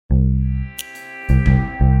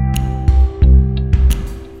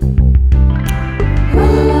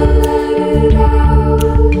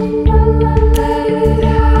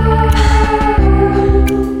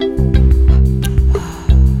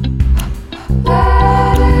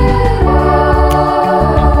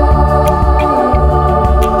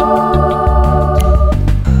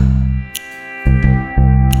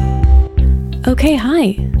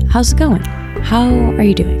How's it going? How are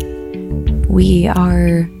you doing? We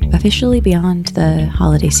are officially beyond the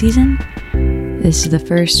holiday season. This is the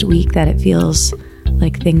first week that it feels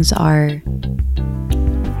like things are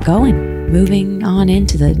moving on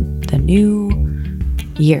into the new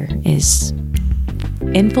year is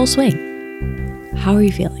in full swing. How are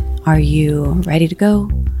you feeling? Are you ready to go?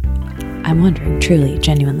 I'm wondering, truly,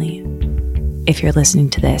 genuinely, if you're listening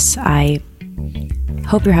to this, I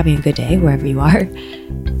hope you're having a good day wherever you are.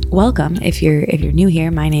 Welcome. If you're new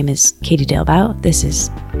here, my name is Katie Dalebout. This is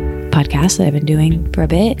a podcast that I've been doing for a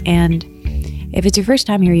bit, and if it's your first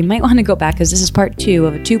time here, you might want to go back because this is part 2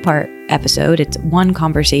 of a 2-part episode. It's one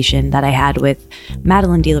conversation that I had with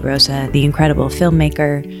Madelynn Rosa, the incredible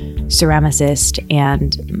filmmaker, ceramicist,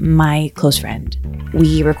 and my close friend.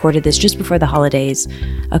 We recorded this just before the holidays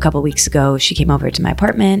a couple weeks ago. She came over to my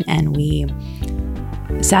apartment and we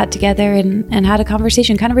sat together and had a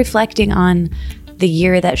conversation, kind of reflecting on the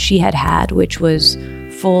year that she had, which was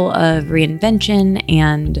full of reinvention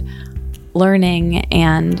and learning.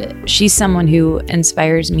 And she's someone who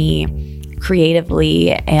inspires me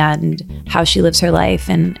creatively and how she lives her life.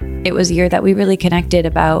 And it was a year that we really connected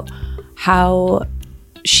about how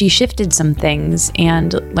she shifted some things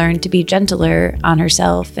and learned to be gentler on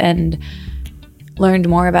herself and learned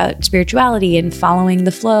more about spirituality and following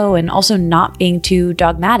the flow, and also not being too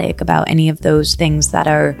dogmatic about any of those things that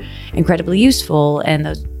are incredibly useful and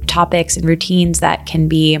those topics and routines that can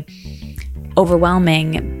be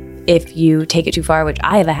overwhelming if you take it too far, which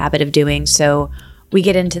I have a habit of doing. So we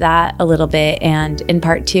get into that a little bit. And in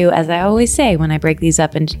part 2, as I always say when I break these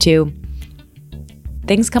up into 2,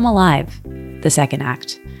 things come alive the second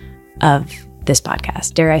act of this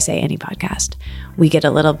podcast, dare I say any podcast. We get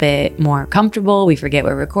a little bit more comfortable, we forget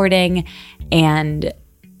we're recording, and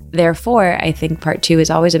therefore I think part 2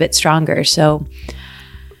 is always a bit stronger. So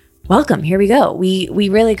welcome, here we go. We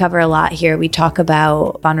really cover a lot here. We talk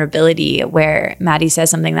about vulnerability, where Maddie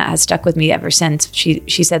says something that has stuck with me ever since.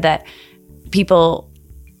 She said that people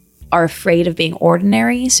are afraid of being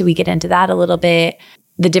ordinary, so we get into that a little bit.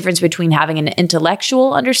 The difference between having an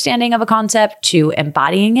intellectual understanding of a concept to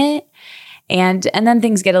embodying it. And then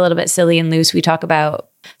things get a little bit silly and loose. We talk about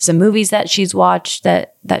some movies that she's watched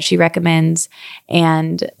that she recommends.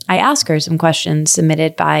 And I ask her some questions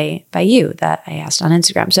submitted by you that I asked on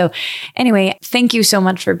Instagram. So anyway, thank you so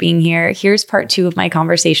much for being here. Here's part 2 of my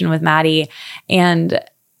conversation with Maddie. And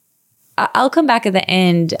I'll come back at the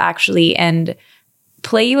end actually and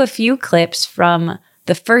play you a few clips from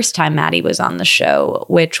the first time Maddie was on the show,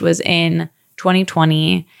 which was in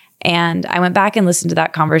 2020. And I went back and listened to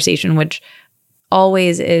that conversation, which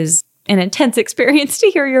always is an intense experience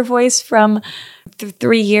to hear your voice from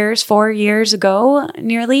 4 years ago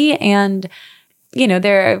nearly. And, you know,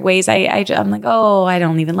 there are ways I'm like, oh, I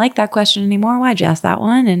don't even like that question anymore. Why'd you ask that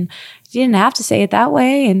one? And you didn't have to say it that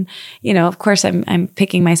way. And, you know, of course I'm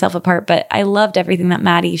picking myself apart, but I loved everything that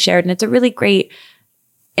Maddie shared. And it's a really great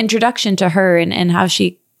introduction to her and how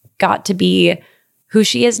she got to be who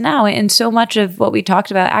she is now. And so much of what we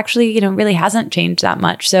talked about actually, you know, really hasn't changed that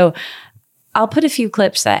much. So I'll put a few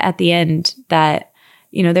clips at the end that,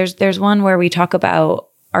 you know, there's one where we talk about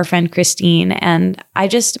our friend Christine. And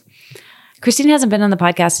Christine hasn't been on the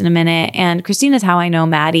podcast in a minute. And Christine is how I know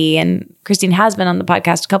Maddie. And Christine has been on the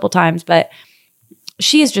podcast a couple times, but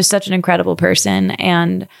she is just such an incredible person.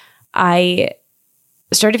 And I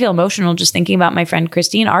started to feel emotional just thinking about my friend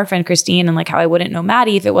Christine, our friend Christine, and like how I wouldn't know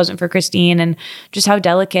Maddie if it wasn't for Christine, and just how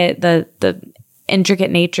delicate the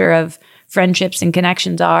intricate nature of friendships and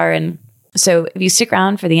connections are. And so if you stick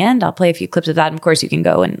around for the end, I'll play a few clips of that. And of course, you can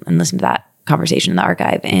go and listen to that conversation in the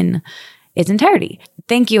archive in its entirety.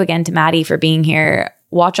 Thank you again to Maddie for being here.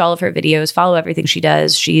 Watch all of her videos, follow everything she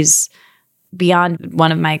does. She's beyond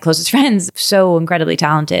one of my closest friends, so incredibly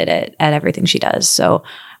talented at everything she does. So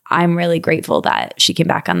I'm really grateful that she came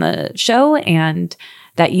back on the show and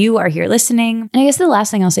that you are here listening. And I guess the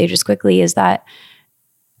last thing I'll say just quickly is that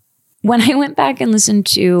when I went back and listened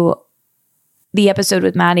to the episode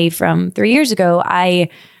with Maddie from 3 years ago, I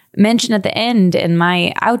mentioned at the end in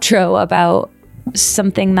my outro about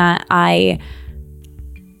something that I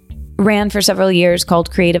ran for several years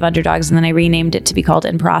called Creative Underdogs, and then I renamed it to be called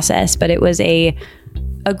In Process. But it was a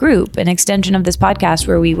group, an extension of this podcast,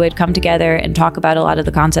 where we would come together and talk about a lot of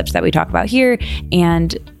the concepts that we talk about here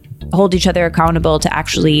and hold each other accountable to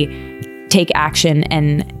actually take action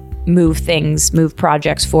and move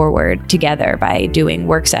projects forward together by doing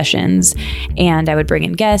work sessions, and I would bring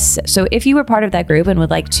in guests. So if you were part of that group and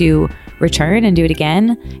would like to return and do it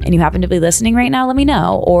again, and you happen to be listening right now, let me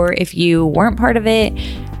know. Or if you weren't part of it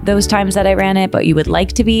those times that I ran it, but you would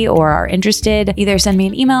like to be or are interested, either send me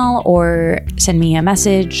an email or send me a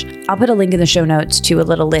message. I'll put a link in the show notes to a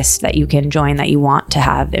little list that you can join that you want to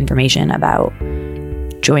have information about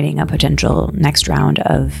joining a potential next round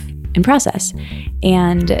of In Process.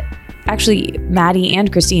 And actually, Maddie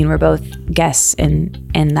and Christine were both guests in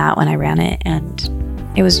that when I ran it,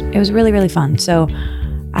 and it was really, really fun. So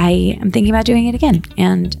I am thinking about doing it again.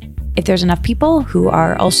 And if there's enough people who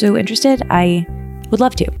are also interested, I would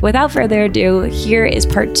love to. Without further ado, here is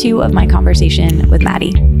part 2 of my conversation with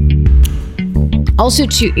Maddie. Also,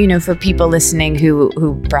 for people listening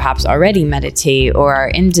who perhaps already meditate or are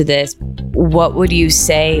into this, what would you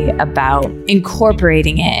say about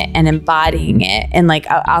incorporating it and embodying it? And like,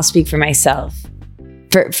 I'll speak for myself.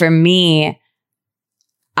 For me,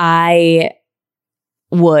 I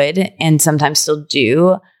would, and sometimes still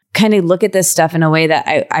do, kind of look at this stuff in a way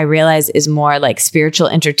that I realize is more like spiritual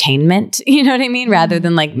entertainment, you know what I mean? Rather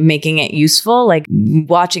than like making it useful, like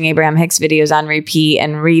watching Abraham Hicks videos on repeat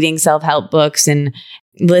and reading self-help books and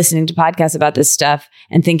listening to podcasts about this stuff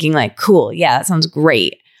and thinking like, cool, yeah, that sounds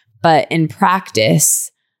great. But in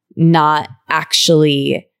practice, not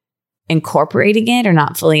actually incorporating it or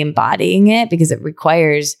not fully embodying it, because it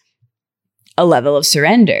requires a level of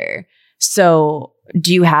surrender. So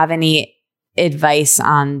do you have any advice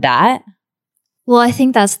on that? Well, I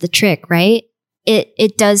think that's the trick, right?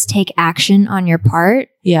 It does take action on your part.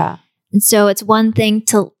 Yeah. And so it's one thing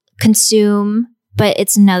to consume, but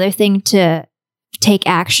it's another thing to take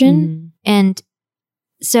action. And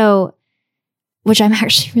so, which I'm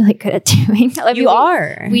actually really good at doing. Like you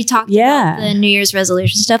are. We talked about the New Year's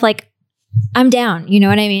resolution stuff. Like, I'm down. You know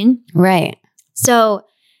what I mean? Right. So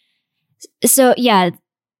yeah,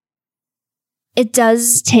 it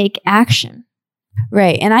does take action.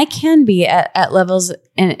 Right. And I can be at levels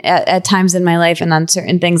and at times in my life and on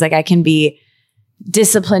certain things, like I can be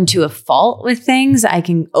disciplined to a fault with things. I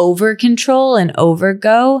can over control and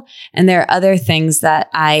overgo. And there are other things that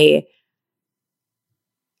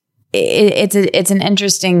it's an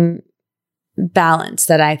interesting balance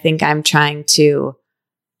that I think I'm trying to,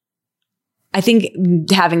 I think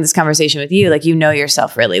having this conversation with you, like, you know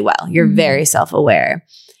yourself really well. You're very self-aware,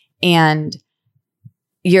 and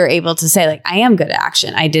you're able to say like, I am good at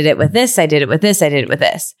action. I did it with this. I did it with this. I did it with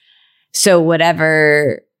this. So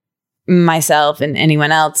whatever myself and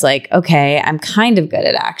anyone else, like, okay, I'm kind of good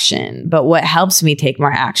at action, but what helps me take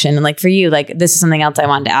more action? And like for you, like, this is something else I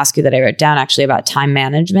wanted to ask you that I wrote down actually about time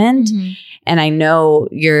management. And I know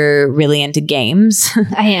you're really into games.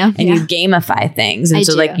 I am. And you gamify things. And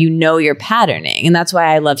so like, you know, your patterning. And that's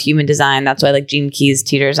why I love human design. That's why like Gene Keys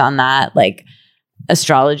teeters on that, like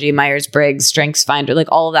astrology, Myers-Briggs, Strengths Finder, like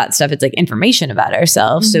all of that stuff. It's like information about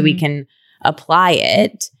ourselves so we can apply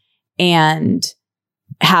it and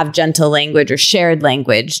have gentle language or shared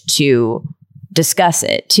language to discuss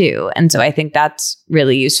it too. And so I think that's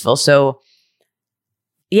really useful. So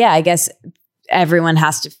yeah, I guess everyone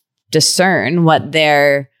has to discern what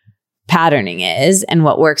their patterning is and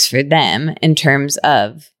what works for them in terms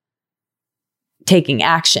of taking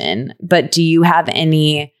action. But do you have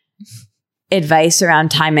any advice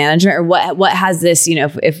around time management, or what has this, you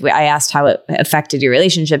know, if I asked how it affected your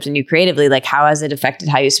relationships and you creatively, like how has it affected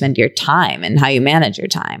how you spend your time and how you manage your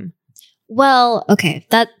time? Well, okay,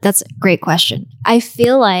 that's a great question. I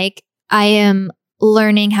feel like I am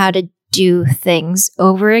learning how to do things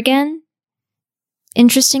over again.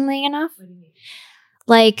 Interestingly enough, what do you mean?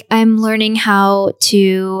 Like I'm learning how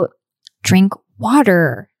to drink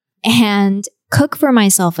water and cook for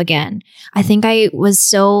myself again. I think I was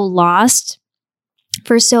so lost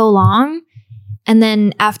for so long. And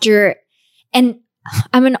then and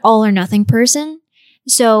I'm an all or nothing person.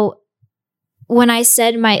 So when I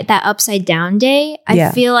said that upside down day,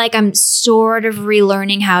 I feel like I'm sort of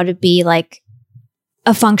relearning how to be like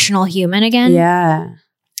a functional human again. Yeah.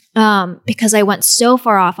 Because I went so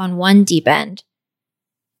far off on one deep end,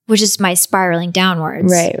 which is my spiraling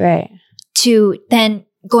downwards. Right. To then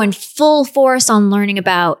going full force on learning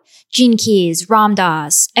about Gene Keys, Ram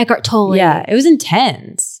Dass, Eckhart Tolle. Yeah, it was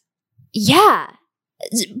intense. Yeah.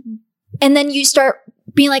 And then you start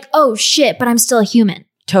being like, oh shit, but I'm still a human.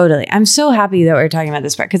 Totally. I'm so happy that we're talking about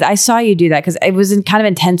this part, because I saw you do that, because it was kind of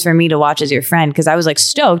intense for me to watch as your friend, because I was like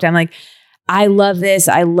stoked. I'm like, I love this.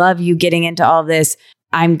 I love you getting into all of this.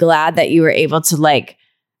 I'm glad that you were able to like,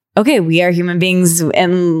 okay, we are human beings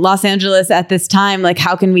in Los Angeles at this time. Like,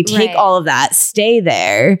 how can we take all of that, stay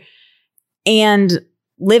there, and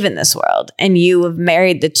live in this world. And you have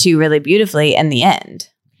married the two really beautifully in the end.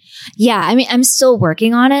 Yeah. I mean, I'm still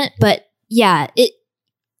working on it, but yeah,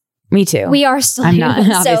 me too. We are still I'm human.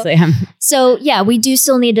 not, obviously. So yeah, we do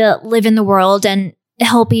still need to live in the world and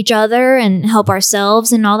help each other and help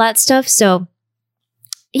ourselves and all that stuff. So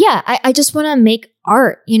yeah, I just want to make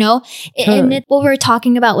art, you know? Totally. And what we're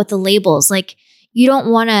talking about with the labels, like you don't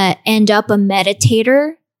want to end up a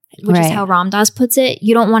meditator, which is how Ram Dass puts it.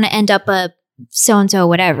 You don't want to end up a so-and-so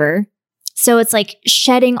whatever. So it's like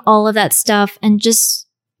shedding all of that stuff and just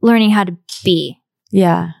learning how to be.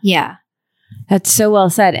 Yeah. Yeah. That's so well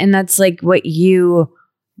said. And that's like what you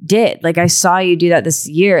did. Like I saw you do that this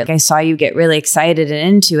year. Like I saw you get really excited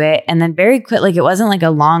and into it. And then very quick, like it wasn't like a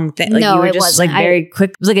long thing. Like no, you were it just wasn't. like very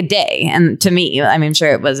quick. It was like a day. And to me, I mean, I'm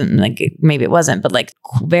sure it wasn't like, maybe it wasn't, but like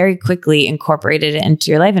very quickly incorporated it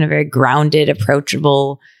into your life in a very grounded,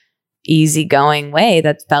 approachable, easygoing way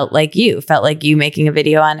that felt like you making a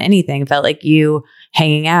video on anything, felt like you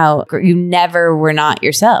hanging out. You never were not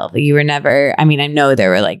yourself. You were never, I mean, I know there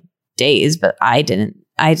were like days, but I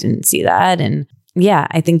didn't see that. And yeah,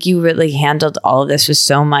 I think you really handled all of this with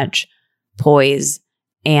so much poise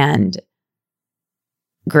and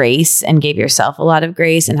grace and gave yourself a lot of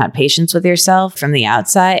grace and had patience with yourself from the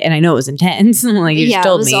outside. And I know it was intense. Like you just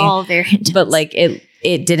told me. It was all very intense. But like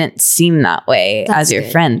it didn't seem that way as your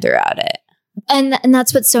friend throughout it. And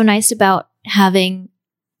that's what's so nice about having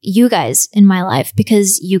you guys in my life,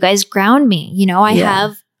 because you guys ground me. You know, I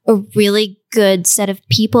have a really good set of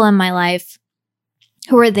people in my life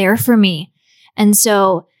who are there for me. And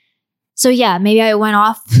so yeah, maybe I went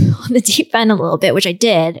off on the deep end a little bit, which I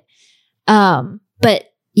did. But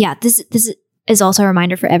yeah, this is also a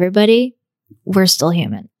reminder for everybody. We're still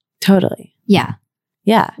human. Totally. Yeah.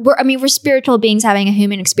 Yeah. We're spiritual beings having a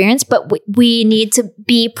human experience, but we need to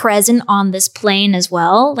be present on this plane as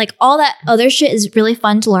well. Like all that other shit is really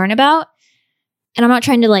fun to learn about. And I'm not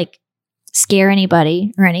trying to like scare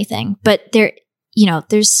anybody or anything, but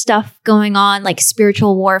there's stuff going on, like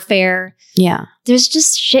spiritual warfare. Yeah. There's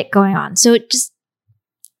just shit going on. So just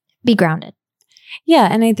be grounded. Yeah.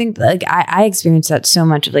 And I think like I experienced that so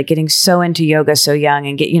much of like getting so into yoga so young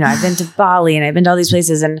and I've been to Bali and I've been to all these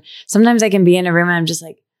places. And sometimes I can be in a room and I'm just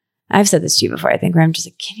like, I've said this to you before, I think, where I'm just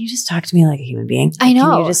like, can you just talk to me like a human being? I know.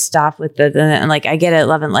 Can you just stop with the and like, I get it,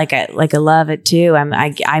 love it. Like I love it too.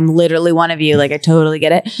 I'm literally one of you. Like I totally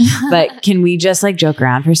get it. But can we just like joke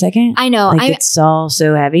around for a second? I know. Like it's all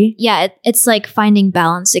so heavy. Yeah. It's like finding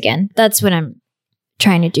balance again. That's what I'm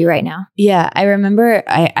trying to do right now. Yeah. I remember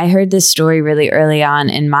I heard this story really early on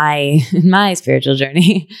in my spiritual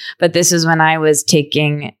journey, but this is when I was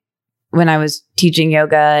teaching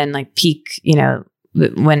yoga and like peak,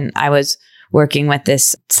 when I was working with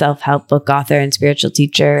this self-help book author and spiritual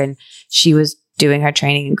teacher, and she was doing her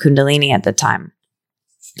training in Kundalini at the time.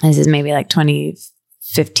 This is maybe like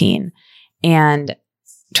 2015 and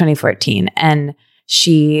 2014. And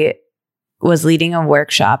she was leading a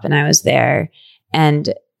workshop and I was there,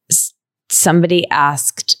 and somebody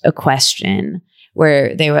asked a question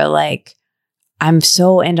where they were like, I'm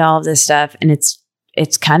so into all of this stuff and it's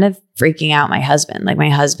kind of freaking out my husband. Like my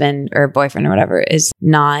husband or boyfriend or whatever is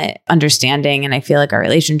not understanding. And I feel like our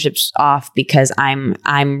relationship's off because I'm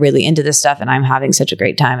really into this stuff and I'm having such a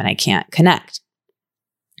great time and I can't connect.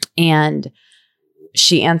 And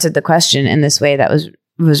she answered the question in this way that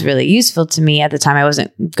was really useful to me. At the time, I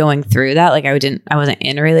wasn't going through that. Like I wasn't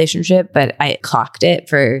in a relationship, but I clocked it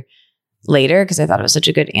for later because I thought it was such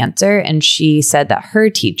a good answer. And she said that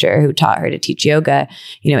her teacher who taught her to teach yoga,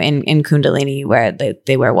 in Kundalini, where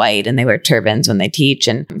they wear white and they wear turbans when they teach.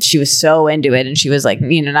 And she was so into it. And she was like,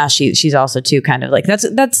 now she's also too kind of like,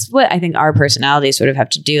 that's what I think our personalities sort of have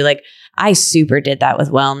to do. Like I super did that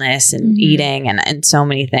with wellness and eating and so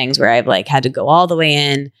many things where I've like had to go all the way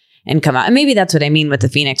in and come out. And maybe that's what I mean with the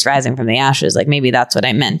phoenix rising from the ashes. Like maybe that's what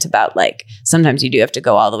I meant about like, sometimes you do have to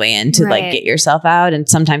go all the way in to like get yourself out. And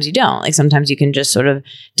sometimes you don't. Like sometimes you can just sort of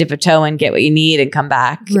dip a toe and get what you need and come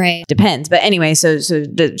back. Right. Depends. But anyway,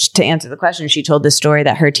 to answer the question, she told this story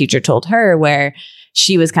that her teacher told her where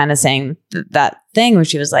she was kind of saying that thing where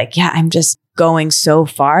she was like, yeah, I'm just going so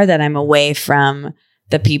far that I'm away from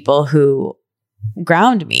the people who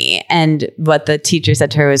ground me. And what the teacher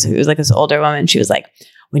said to her was, it was like this older woman. She was like,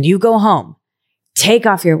 when you go home, take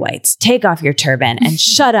off your whites, take off your turban and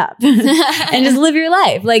shut up and just live your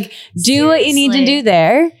life. Like do what you need to do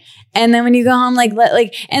there. And then when you go home,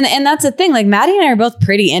 and that's the thing, like Maddie and I are both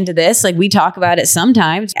pretty into this. Like we talk about it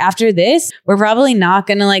sometimes. After this, we're probably not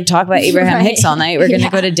going to like talk about Abraham Hicks all night. We're going to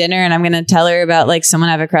go to dinner and I'm going to tell her about like someone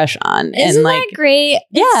I have a crush on. Isn't that great?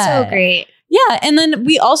 Yeah. It's so great. Yeah. And then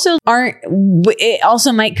we also it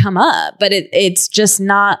also might come up, but it's just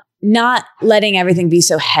not letting everything be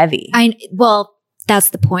so heavy. Well, that's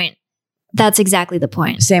the point. That's exactly the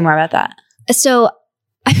point. Say more about that. So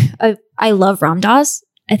I love Ram Dass.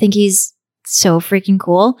 I think he's so freaking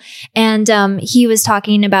cool. And he was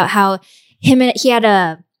talking about how he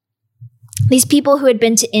had these people who had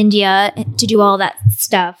been to India to do all that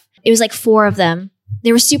stuff. It was like 4 of them.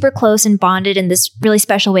 They were super close and bonded in this really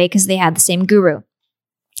special way because they had the same guru.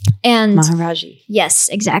 And Maharaji. Yes,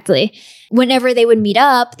 exactly. Whenever they would meet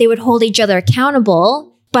up, they would hold each other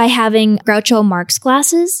accountable by having Groucho Marx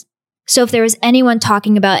glasses. So if there was anyone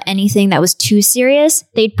talking about anything that was too serious,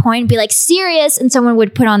 they'd point and be like, serious, and someone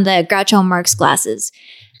would put on the Groucho Marx glasses.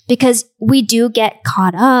 Because we do get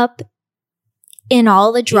caught up in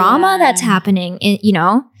all the drama that's happening,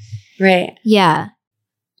 Right. Yeah.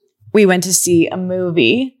 We went to see a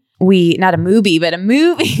movie. Not a movie, but a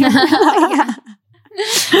movie. Yeah.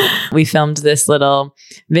 We filmed this little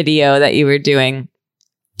video that you were doing.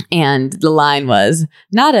 And the line was,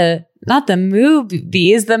 not the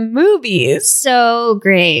movies, the movies. So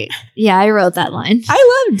great. Yeah, I wrote that line.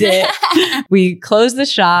 I loved it. We closed the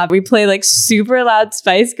shop. We played like super loud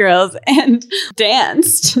Spice Girls and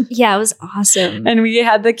danced. Yeah, it was awesome. And we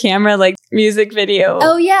had the camera like music video.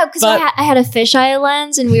 Oh, yeah, because I had a fisheye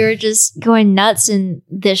lens and we were just going nuts in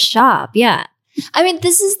this shop. Yeah. I mean,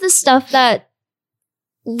 this is the stuff that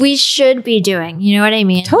we should be doing. You know what I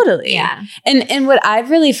mean? Totally. Yeah. And what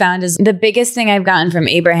I've really found is the biggest thing I've gotten from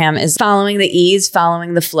Abraham is following the ease,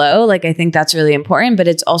 following the flow. Like, I think that's really important, but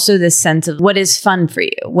it's also this sense of what is fun for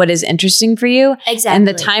you, what is interesting for you. Exactly. And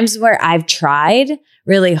the times where I've tried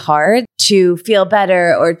really hard to feel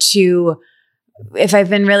better or if I've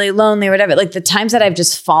been really lonely or whatever, like the times that I've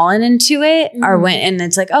just fallen into it are when, and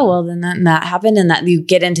it's like, oh, well, then that happened. And that you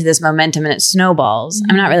get into this momentum and it snowballs.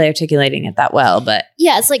 I'm not really articulating it that well, but.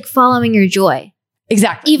 Yeah, it's like following your joy.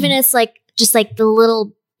 Exactly. Even it's like, just like the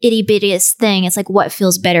little itty bittiest thing. It's like what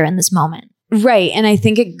feels better in this moment. Right. And I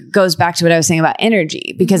think it goes back to what I was saying about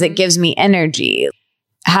energy, because it gives me energy.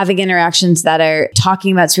 Having interactions that are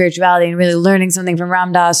talking about spirituality and really learning something from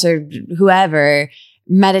Ram Dass or whoever,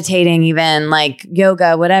 meditating, even like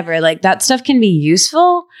yoga, whatever, like that stuff can be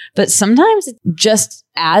useful, but sometimes it's just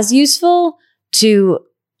as useful to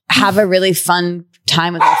have a really fun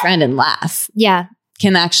time with my friend and laugh. Yeah.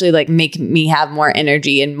 Can actually like make me have more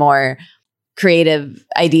energy and more creative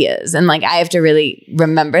ideas. And like, I have to really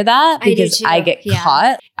remember that because I get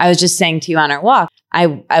caught. I was just saying to you on our walk,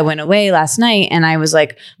 I went away last night and I was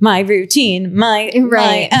like, my routine, my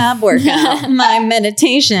ab workout, my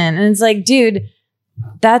meditation. And it's like, dude,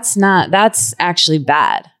 that's actually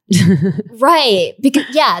bad. Right. Because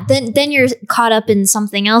then you're caught up in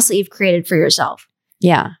something else that you've created for yourself.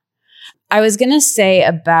 Yeah. I was going to say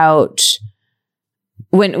about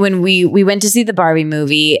when we went to see the Barbie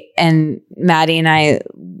movie and Maddie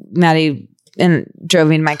drove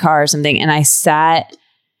me in my car or something, and I sat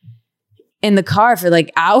in the car for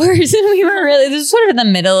like hours, and we were this was sort of in the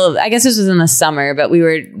middle of, I guess this was in the summer, but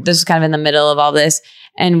this was kind of in the middle of all this,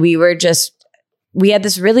 and we had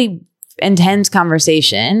this really intense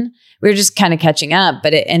conversation. We were just kind of catching up,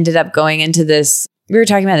 but it ended up going into this, we were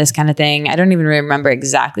talking about this kind of thing. I don't even remember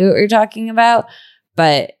exactly what we were talking about,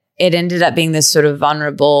 but it ended up being this sort of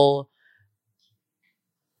vulnerable,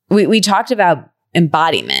 we talked about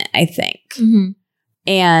embodiment, I think. Mm-hmm.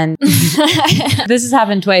 And this has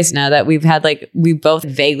happened twice now that we've had we both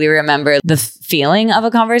vaguely remember the feeling of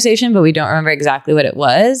a conversation, but we don't remember exactly what it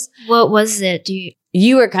was. What was it?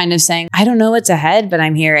 You were kind of saying, I don't know what's ahead, but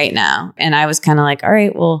I'm here right now. And I was kind of like, all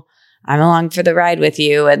right, well, I'm along for the ride with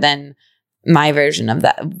you. And then my version of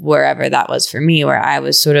that, wherever that was for me, where I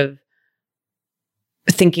was sort of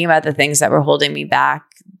thinking about the things that were holding me back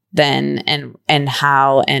then and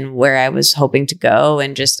how and where I was hoping to go.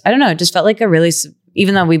 And just, I don't know, it just felt like a really,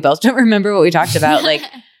 even though we both don't remember what we talked about, like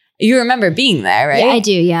you remember being there, right? Yeah, I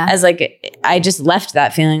do. Yeah. As like, I just left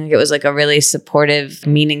that feeling like it was like a really supportive,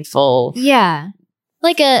 meaningful. Yeah.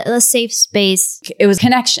 Like a safe space. It was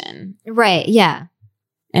connection. Right. Yeah.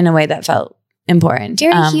 In a way that felt important.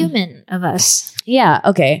 Very human of us. Yeah.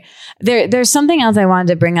 Okay. There's something else I wanted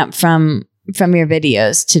to bring up from your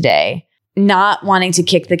videos today. Not wanting to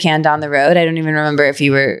kick the can down the road. I don't even remember if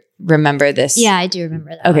you remember this. Yeah, I do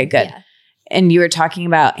remember that. Okay, good. Yeah. And you were talking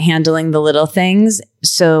about handling the little things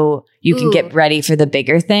so you can get ready for the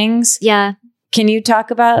bigger things. Yeah. Can you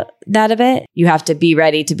talk about that a bit? You have to be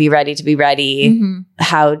ready to be ready to be ready. Mm-hmm.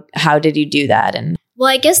 How did you do that? And well,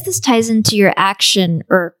 I guess this ties into your action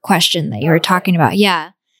or question that you were talking about.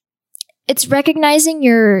 Yeah. It's recognizing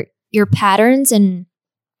your patterns and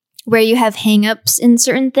where you have hangups in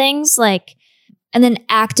certain things. Like and then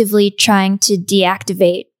actively trying to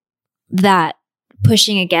deactivate that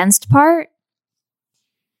pushing against part.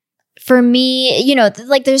 For me, you know,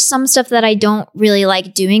 like there's some stuff that I don't really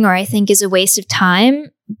like doing or I think is a waste of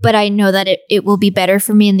time, but I know that it will be better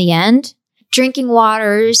for me in the end. Drinking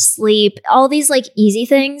water, sleep, all these like easy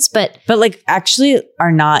things, but like actually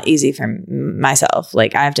are not easy for myself.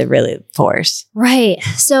 Like I have to really force. Right.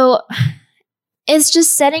 So it's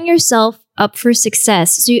just setting yourself up for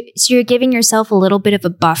success. So you're giving yourself a little bit of a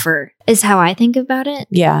buffer is how I think about it.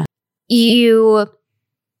 Yeah. You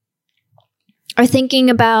are thinking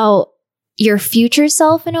about your future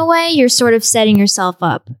self in a way. You're sort of setting yourself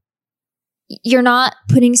up. You're not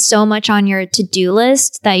putting so much on your to-do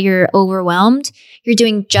list that you're overwhelmed. You're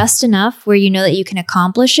doing just enough where you know that you can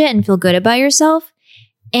accomplish it and feel good about yourself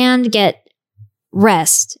and get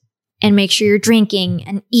rest and make sure you're drinking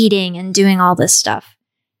and eating and doing all this stuff.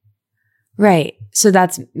 Right. So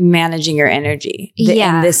that's managing your energy.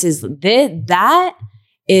 Yeah. And that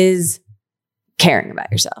is caring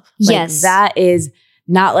about yourself. Like, yes. That is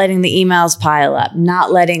not letting the emails pile up,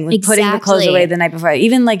 not letting, like, putting the clothes away the night before.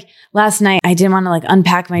 Even like last night, I didn't want to like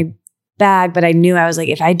unpack my bag, but I knew I was like,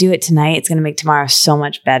 if I do it tonight, it's going to make tomorrow so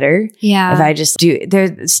much better. Yeah. If I just do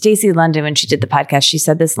Stacey London, when she did the podcast, she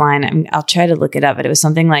said this line, I'll try to look it up, but it was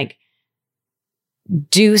something like,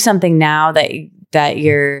 do something now that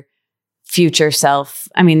your future self,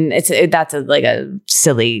 I mean, that's like a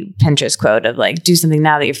silly Pinterest quote of like, do something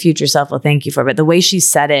now that your future self will thank you for. But the way she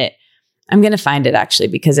said it, I'm going to find it actually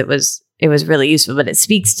because it was really useful, but it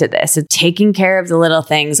speaks to this. So taking care of the little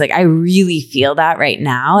things, like I really feel that right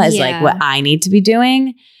now as like what I need to be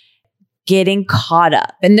doing, getting caught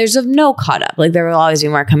up. And there's no caught up. Like there will always be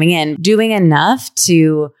more coming in, doing enough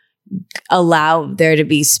to allow there to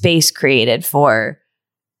be space created for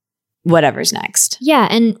whatever's next. Yeah.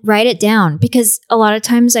 And write it down because a lot of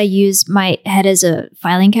times I use my head as a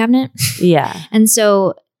filing cabinet. Yeah. And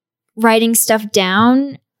so writing stuff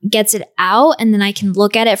down gets it out and then I can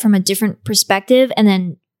look at it from a different perspective and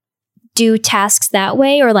then do tasks that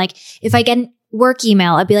way. Or like if I get a work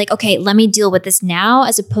email, I'd be like, okay, let me deal with this now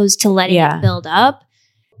as opposed to letting it build up.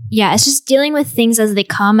 Yeah. It's just dealing with things as they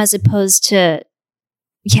come as opposed to,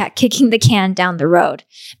 kicking the can down the road.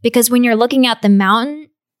 Because when you're looking at the mountain,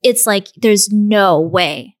 it's like there's no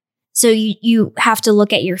way. So you have to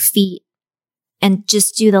look at your feet and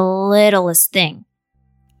just do the littlest thing.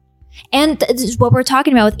 And this is what we're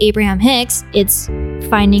talking about with Abraham Hicks. It's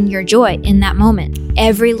finding your joy in that moment.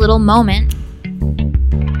 Every little moment,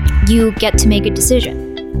 you get to make a decision.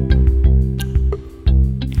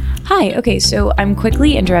 Hi. Okay. So I'm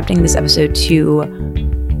quickly interrupting this episode to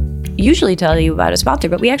usually tell you about a sponsor,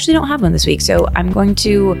 but we actually don't have one this week. So I'm going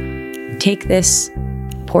to take this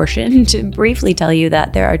portion to briefly tell you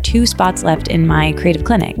that there are 2 spots left in my creative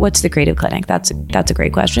clinic. What's the creative clinic? That's a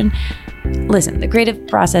great question. Listen, the creative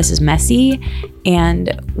process is messy,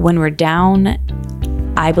 and when we're down,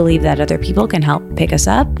 I believe that other people can help pick us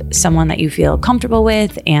up, someone that you feel comfortable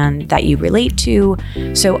with and that you relate to.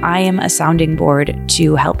 So I am a sounding board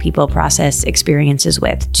to help people process experiences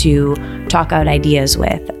with, to talk out ideas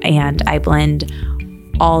with, and I blend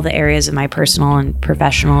all the areas of my personal and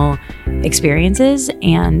professional experiences,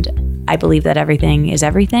 and I believe that everything is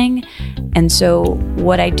everything. And so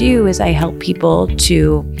what I do is I help people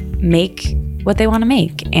to make what they want to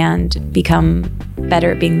make and become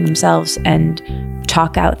better at being themselves and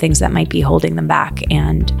talk out things that might be holding them back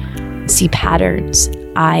and see patterns.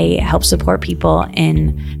 I help support people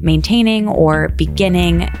in maintaining or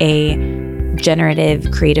beginning a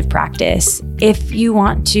generative creative practice. If you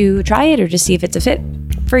want to try it or just see if it's a fit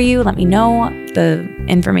for you, let me know. The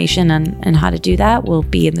information and how to do that will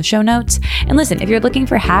be in the show notes. And listen, if you're looking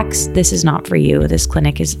for hacks, this is not for you. This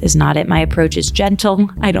clinic is not it. My approach is gentle.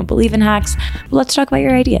 I don't believe in hacks. But let's talk about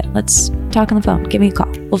your idea. Let's talk on the phone. Give me a call.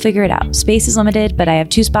 We'll figure it out. Space is limited, but I have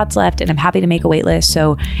 2 spots left and I'm happy to make a wait list.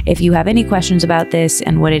 So if you have any questions about this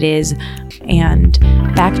and what it is, and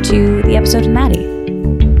back to the episode with Maddie.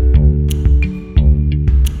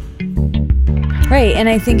 Right. And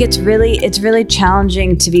I think it's really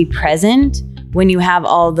challenging to be present when you have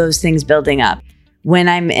all those things building up. When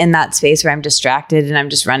I'm in that space where I'm distracted and I'm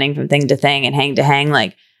just running from thing to thing and hang to hang,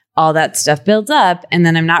 like all that stuff builds up. And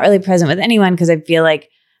then I'm not really present with anyone because I feel like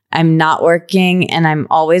I'm not working and I'm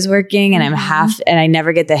always working and and I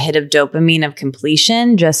never get the hit of dopamine of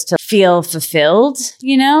completion just to feel fulfilled,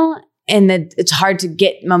 you know? And that it's hard to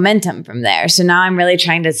get momentum from there. So now I'm really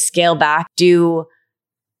trying to scale back, do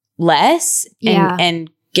less and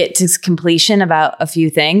get to completion about a few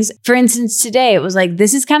things. For instance, today it was like,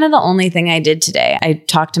 this is kind of the only thing I did today. I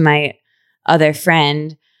talked to my other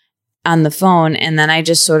friend on the phone. And then I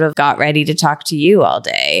just sort of got ready to talk to you all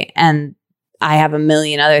day. And I have a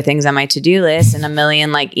million other things on my to-do list and a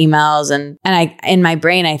million like emails. And I, in my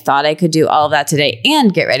brain, I thought I could do all of that today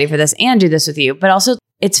and get ready for this and do this with you. But also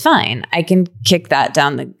it's fine. I can kick that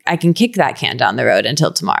can down the road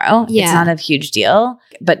until tomorrow. Yeah. It's not a huge deal.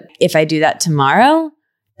 But if I do that tomorrow,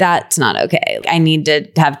 that's not okay. I need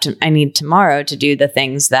tomorrow to do the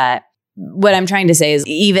things that, what I'm trying to say is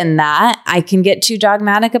even that I can get too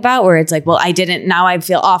dogmatic about, where it's like, well, now I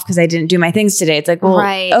feel off because I didn't do my things today. It's like, well,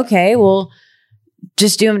 right. Okay, well,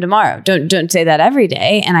 just do them tomorrow. Don't say that every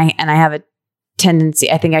day. And I have a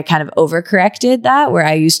tendency, I think I kind of overcorrected that, where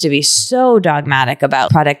I used to be so dogmatic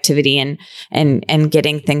about productivity and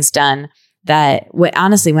getting things done that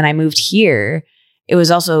honestly, when I moved here, it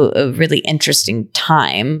was also a really interesting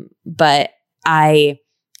time, but I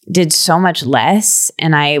did so much less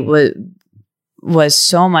and I was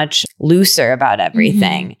so much looser about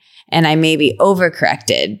everything. Mm-hmm. And I maybe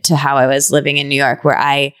overcorrected to how I was living in New York, where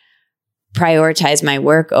I prioritize my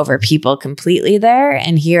work over people completely there.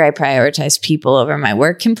 And here I prioritize people over my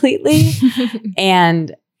work completely.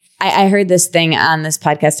 And I heard this thing on this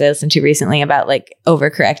podcast I listened to recently about like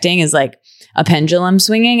overcorrecting is like a pendulum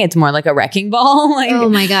swinging. It's more like a wrecking ball. Like, oh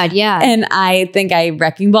my God. Yeah. And I think I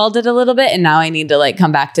wrecking balled it a little bit. And now I need to like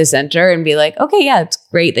come back to center and be like, okay, yeah, it's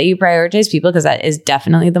great that you prioritize people because that is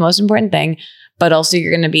definitely the most important thing. But also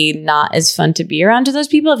you're going to be not as fun to be around to those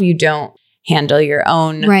people if you don't handle your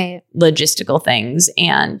own logistical things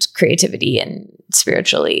and creativity and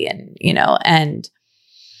spiritually and, and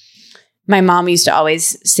my mom used to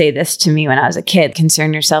always say this to me when I was a kid,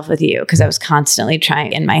 concern yourself with you. Because I was constantly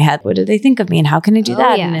trying in my head, what do they think of me and how can I do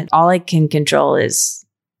that? Yeah. And all I can control is.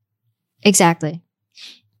 Exactly.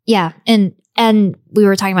 Yeah. And we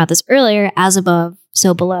were talking about this earlier, as above,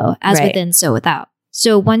 so below, as within, so without.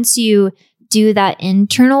 So once you do that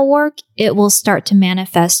internal work, it will start to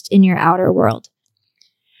manifest in your outer world.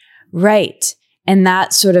 Right. And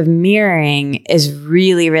that sort of mirroring is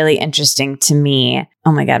really, really interesting to me.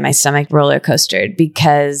 Oh my God, my stomach roller coastered,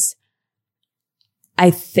 because I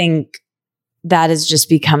think that is just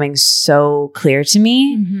becoming so clear to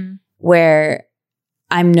me, where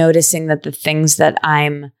I'm noticing that the things that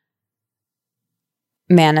I'm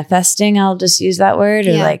manifesting, I'll just use that word,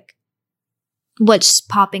 or like what's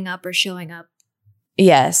popping up or showing up.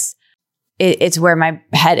 Yes. It's where my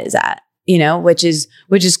head is at, which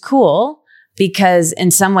is cool. Because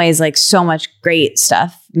in some ways, like so much great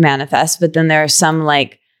stuff manifests, but then there are some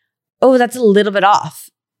like, oh, that's a little bit off,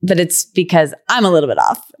 but it's because I'm a little bit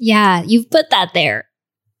off. Yeah, you've put that there.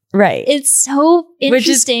 Right. It's so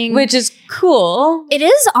interesting. Which is cool. It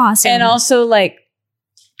is awesome. And also like,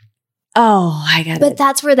 oh, I got it. But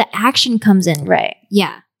that's where the action comes in. Right.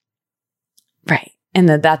 Yeah. Right. And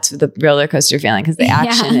that's the roller coaster feeling, because the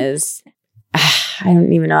action is... I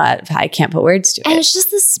don't even know. I can't put words to it. And it's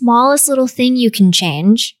just the smallest little thing you can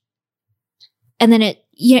change. And then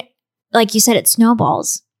like you said, it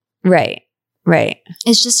snowballs. Right. Right.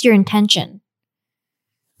 It's just your intention.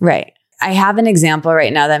 Right. I have an example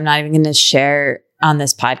right now that I'm not even going to share on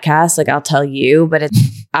this podcast. Like I'll tell you, but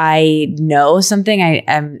I know something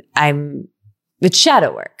it's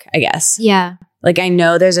shadow work, I guess. Yeah. Like I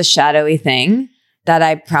know there's a shadowy thing that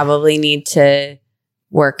I probably need to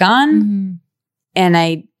work on. Mm-hmm. And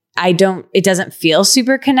it doesn't feel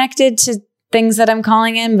super connected to things that I'm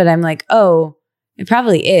calling in, but I'm like, oh, it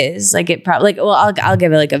probably is. Like it probably, I'll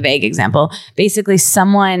give it like a vague example. Basically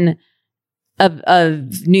someone, a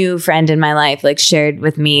new friend in my life, like shared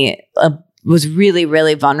with me, was really,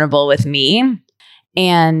 really vulnerable with me.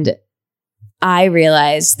 And I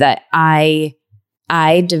realized that I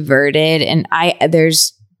diverted and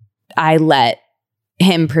I let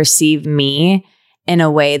him perceive me in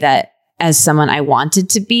a way that as someone I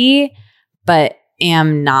wanted to be, but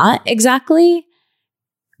am not exactly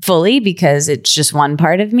fully, because it's just one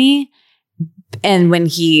part of me. And when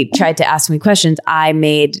he tried to ask me questions, I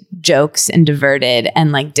made jokes and diverted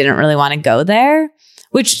and like didn't really want to go there,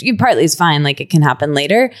 which partly is fine. Like it can happen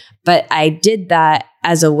later. But I did that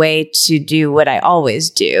as a way to do what I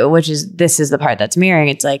always do, which is, this is the part that's mirroring.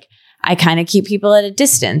 It's like, I kind of keep people at a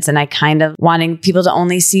distance and I kind of wanting people to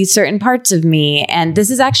only see certain parts of me. And this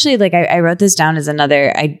is actually like, I wrote this down as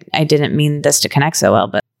another, I didn't mean this to connect so well,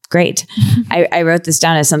 but great. I wrote this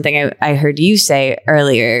down as something I heard you say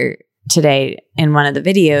earlier today in one of the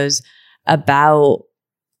videos about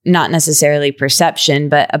not necessarily perception,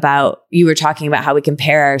 but about, you were talking about how we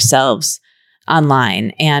compare ourselves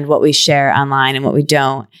online and what we share online and what we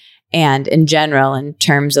don't. And in general, in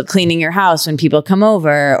terms of cleaning your house when people come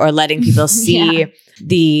over, or letting people see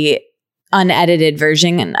the unedited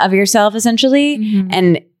version of yourself, essentially. Mm-hmm.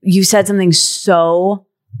 And you said something so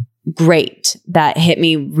great that hit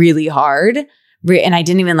me really hard. And I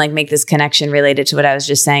didn't even like make this connection related to what I was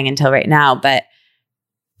just saying until right now, but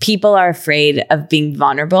people are afraid of being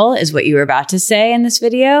vulnerable is what you were about to say in this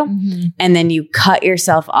video. Mm-hmm. And then you cut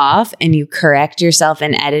yourself off and you correct yourself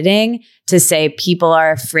in editing to say people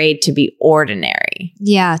are afraid to be ordinary.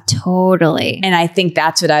 Yeah, totally. And I think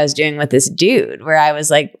that's what I was doing with this dude, where I was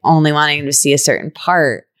like only wanting to see a certain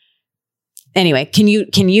part. Anyway, can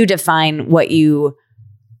you define why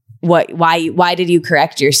did you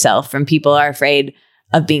correct yourself from people are afraid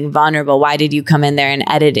of being vulnerable? Why did you come in there and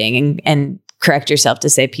editing and correct yourself to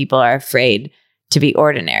say people are afraid to be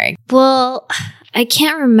ordinary? Well, I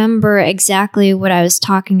can't remember exactly what I was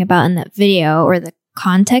talking about in that video or the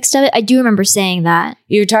context of it. I do remember saying that.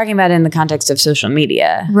 You were talking about it in the context of social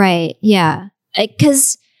media. Right. Yeah.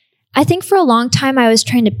 Because I think for a long time I was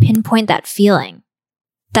trying to pinpoint that feeling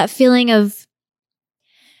of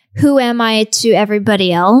who am I to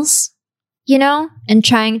everybody else, and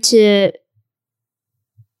trying to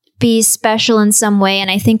be special in some way.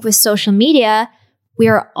 And I think with social media, we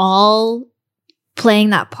are all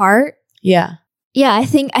playing that part. Yeah. Yeah, I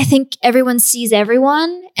think everyone sees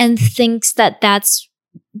everyone and thinks that that's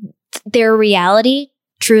their reality,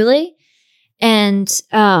 truly. And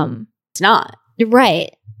it's not.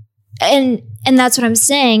 Right. And that's what I'm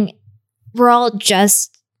saying. We're all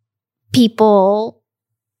just people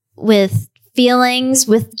with feelings,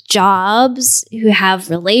 with jobs, who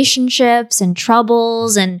have relationships and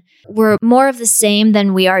troubles, and we're more of the same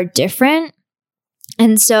than we are different.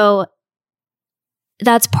 And so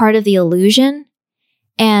that's part of the illusion,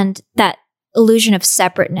 and that illusion of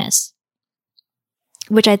separateness,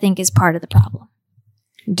 which I think is part of the problem.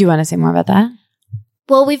 Do you want to say more about that?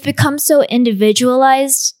 Well, we've become so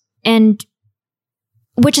individualized, and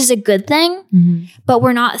which is a good thing, mm-hmm. but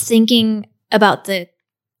we're not thinking about the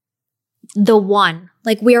one.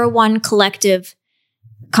 Like, we are one collective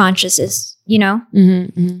consciousness,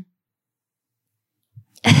 Mm-hmm, mm-hmm.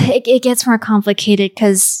 It gets more complicated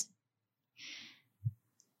because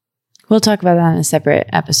we'll talk about that in a separate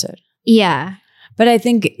episode. Yeah. But I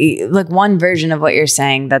think like one version of what you're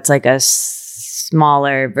saying that's like a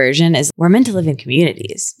smaller version is we're meant to live in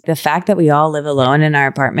communities. The fact that we all live alone in our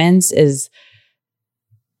apartments is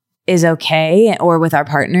okay, or with our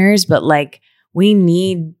partners, but like we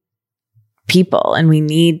need people and we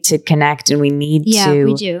need to connect and we need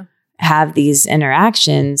to have these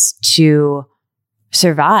interactions to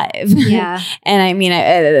survive. Yeah. And I mean,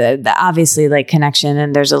 obviously like connection,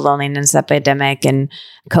 and there's a loneliness epidemic, and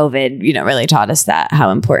COVID, really taught us that, how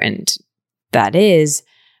important that is.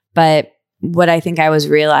 But what I think I was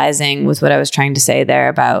realizing with what I was trying to say there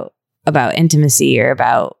about intimacy or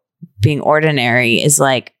about being ordinary is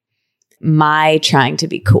like my trying to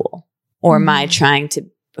be cool, or mm-hmm. my trying to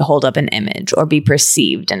hold up an image or be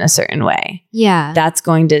perceived in a certain way. Yeah. That's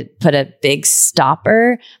going to put a big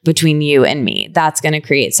stopper between you and me. That's going to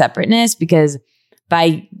create separateness, because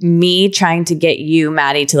by me trying to get you,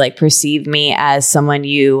 Maddie, to like perceive me as someone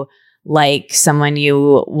you like, someone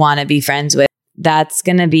you want to be friends with, that's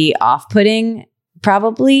going to be off-putting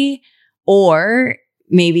probably. Or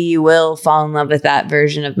maybe you will fall in love with that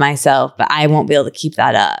version of myself, but I won't be able to keep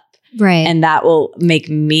that up. Right. And that will make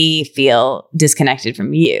me feel disconnected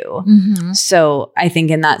from you. Mm-hmm. So I think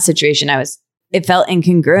in that situation, it felt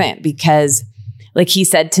incongruent, because like he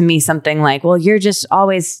said to me something like, well, you're just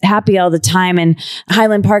always happy all the time and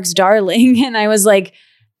Highland Park's darling. And I was like,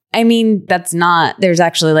 I mean, that's not, there's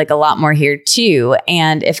actually like a lot more here too.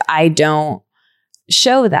 And if I don't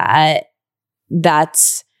show that,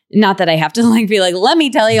 that's not that I have to like be like, let me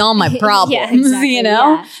tell you all my problems, yeah,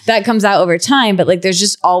 exactly, that comes out over time. But like, there's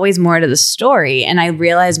just always more to the story. And I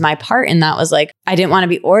realized my part in that was like, I didn't want to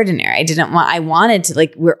be ordinary. I wanted to,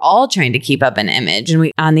 like, we're all trying to keep up an image, and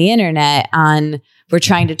we on the internet we're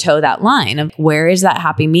trying to toe that line of where is that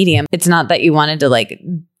happy medium. It's not that you wanted to like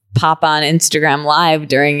pop on Instagram Live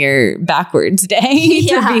during your backwards day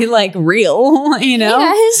to be like real, Hey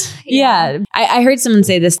guys. Yeah. I heard someone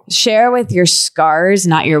say this: share with your scars,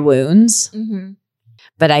 not your wounds. Mm-hmm.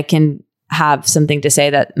 But I can have something to say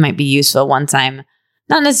that might be useful once I'm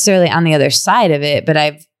not necessarily on the other side of it, but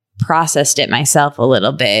I've processed it myself a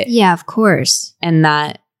little bit. Yeah, of course. And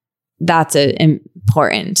that's an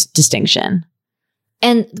important distinction.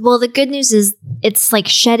 And well, the good news is it's like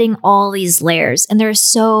shedding all these layers, and there are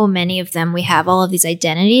so many of them. We have all of these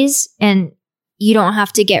identities, and you don't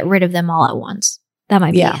have to get rid of them all at once. That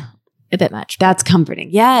might be a bit much. That's comforting.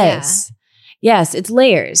 Yes. Yeah. Yes. It's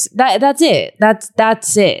layers. That's it.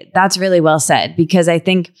 That's it. That's really well said, because I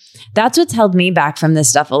think that's what's held me back from this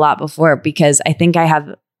stuff a lot before, because I think I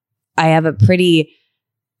have a pretty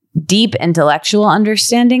deep intellectual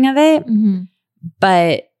understanding of it. Mm-hmm.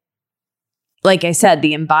 But like I said,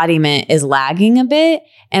 the embodiment is lagging a bit.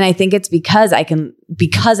 And I think it's because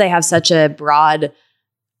I have such a broad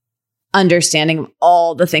understanding of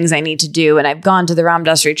all the things I need to do. And I've gone to the Ram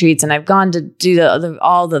Dass retreats and I've gone to do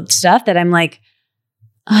all the stuff that I'm like,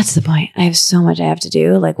 oh, what's the point? I have so much I have to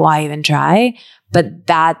do. Like, why even try? But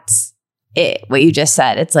that's it. What you just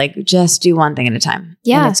said. It's like, just do one thing at a time.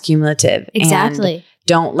 Yeah. And it's cumulative. Exactly. And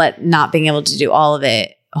don't let not being able to do all of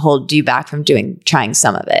it hold you back from trying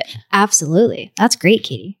some of it. Absolutely. That's great,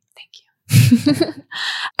 Katie. Thank you.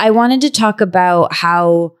 I wanted to talk about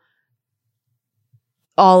how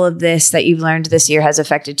all of this that you've learned this year has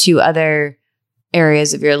affected 2 other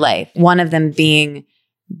areas of your life. One of them being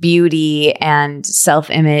beauty and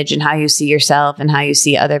self-image and how you see yourself and how you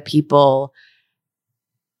see other people.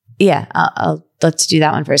 Yeah, let's do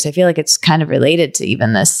that one first. I feel like it's kind of related to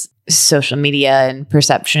even this social media and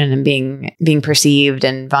perception and being perceived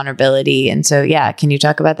and vulnerability. And so, yeah, can you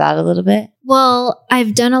talk about that a little bit? Well,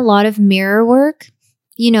 I've done a lot of mirror work.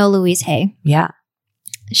 You know Louise Hay. Yeah.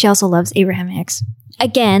 She also loves Abraham Hicks.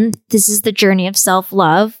 Again, this is the journey of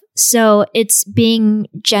self-love. So it's being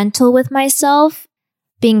gentle with myself,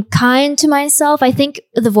 being kind to myself. I think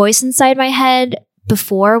the voice inside my head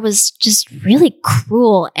before was just really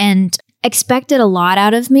cruel and expected a lot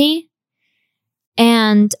out of me.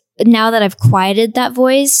 And now that I've quieted that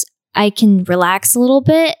voice, I can relax a little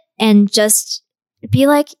bit and just be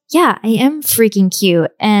like, yeah, I am freaking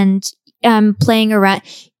cute. And I'm playing around.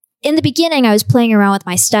 In the beginning, I was playing around with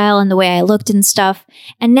my style and the way I looked and stuff.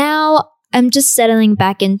 And now I'm just settling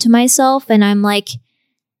back into myself. And I'm like,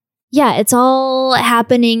 yeah, it's all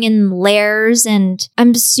happening in layers. And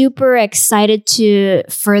I'm super excited to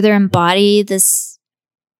further embody this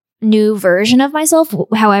new version of myself,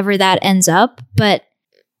 however that ends up. But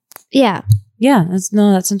yeah. Yeah,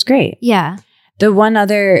 that sounds great. Yeah. The one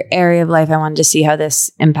other area of life I wanted to see how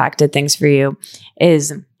this impacted things for you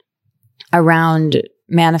is around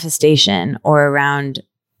manifestation or around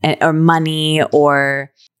or money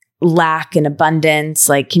or lack and abundance.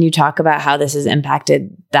 Like, can you talk about how this has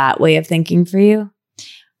impacted that way of thinking for you?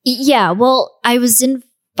 Yeah. Well, I was in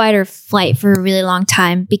fight or flight for a really long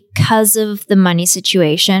time because of the money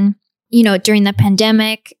situation. You know, during the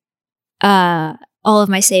pandemic, all of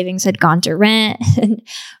my savings had gone to rent,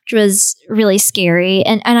 which was really scary.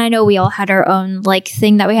 And I know we all had our own like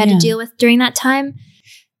thing that we had to deal with during that time.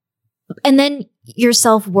 And then your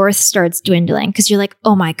self-worth starts dwindling because you're like,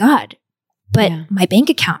 oh my God, but my bank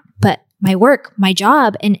account, but my work, my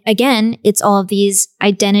job. And again, it's all of these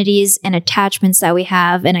identities and attachments that we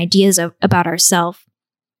have and ideas about ourselves.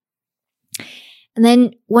 And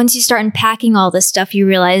then once you start unpacking all this stuff, you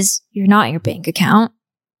realize you're not your bank account.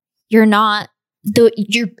 You're not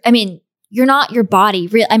you're not your body.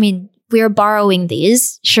 We are borrowing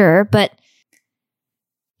these, sure. But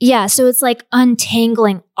yeah, so it's like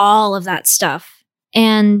untangling all of that stuff.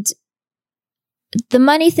 And the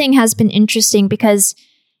money thing has been interesting because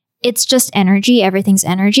it's just energy. Everything's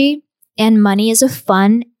energy. And money is a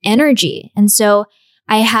fun energy. And so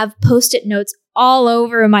I have Post-it notes all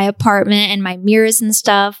over my apartment and my mirrors and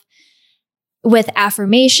stuff with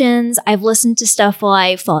affirmations. I've listened to stuff while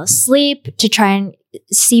I fall asleep to try and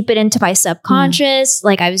seep it into my subconscious.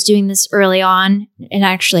 Like I was doing this early on. It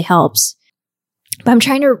actually helps. But I'm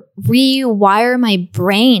trying to rewire my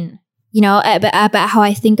brain, you know, about how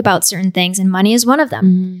I think about certain things. And money is one of them.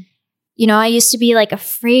 Mm-hmm. You know, I used to be like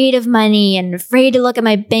afraid of money and afraid to look at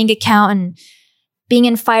my bank account and being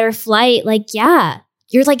in fight or flight. Like, yeah,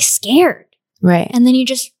 you're like scared. Right. And then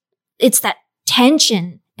it's that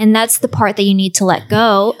tension. And that's the part that you need to let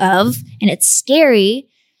go of. And it's scary,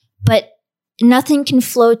 but nothing can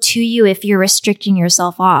flow to you if you're restricting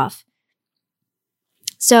yourself off.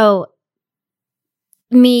 So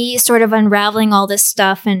me sort of unraveling all this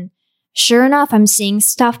stuff, and sure enough, I'm seeing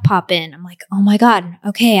stuff pop in. I'm like, oh my God,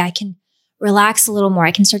 okay, I can relax a little more.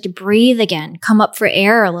 I can start to breathe again, come up for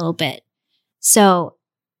air a little bit. So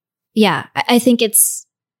yeah, I think it's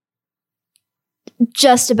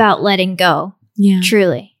just about letting go. Yeah.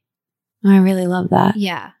 Truly. I really love that.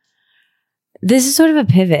 Yeah. This is sort of a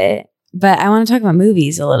pivot, but I want to talk about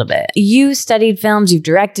movies a little bit. You studied films, you've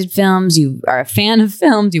directed films, you are a fan of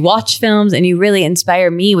films, you watch films, and you really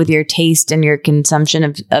inspire me with your taste and your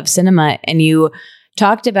consumption of cinema. And you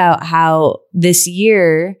talked about how this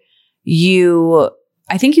year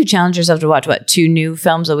I think you challenged yourself to watch, 2 new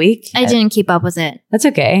films a week? I didn't keep up with it. That's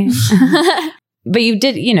okay. But you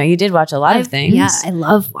did watch a lot of things. Yeah, I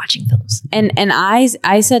love watching films. And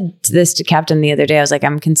I said this to Captain the other day. I was like,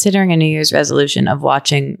 I'm considering a New Year's resolution of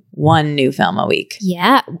watching 1 new film a week.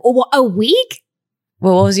 Yeah. A week?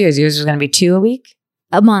 Well, what was yours? Yours was going to be 2 a week?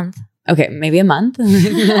 A month. Okay, maybe a month.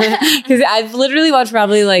 Because I've literally watched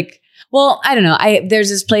probably like, well, I don't know. There's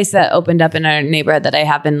this place that opened up in our neighborhood that I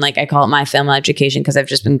have been like, I call it my film education because I've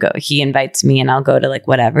just been he invites me and I'll go to like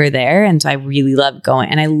whatever there. And so I really love going,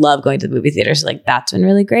 and I love going to the movie theater. So like that's been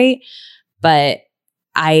really great. But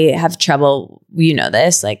I have trouble, you know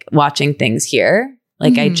this, like watching things here.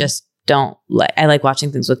 Like I just don't like, I like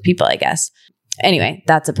watching things with people, I guess. Anyway,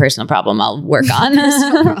 that's a personal problem I'll work on.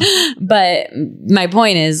 But my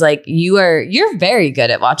point is like you're very good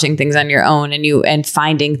at watching things on your own and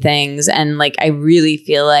finding things. And like I really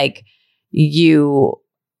feel like you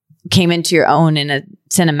came into your own in a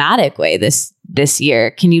cinematic way this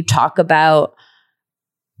year. Can you talk about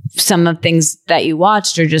some of things that you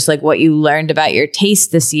watched or just like what you learned about your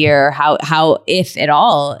taste this year, or how if at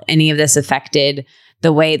all any of this affected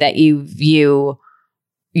the way that you view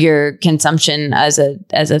your consumption as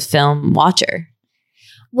a film watcher?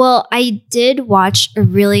 Well, I did watch a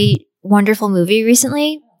really wonderful movie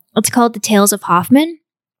recently. It's called The Tales of Hoffmann.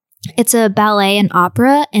 It's a ballet and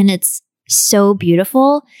opera, and it's so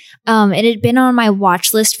beautiful. It had been on my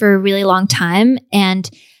watch list for a really long time, and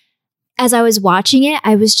as I was watching it,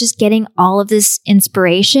 I was just getting all of this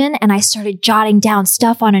inspiration, and I started jotting down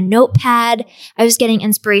stuff on a notepad. I was getting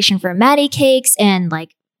inspiration for Maddie cakes and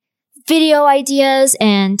like video ideas.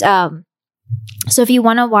 And so if you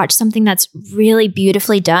want to watch something that's really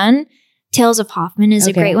beautifully done, Tales of Hoffmann is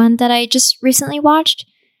a great one that I just recently watched.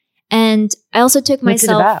 And I also took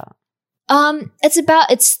myself. What's it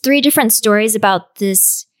about? It's 3 different stories about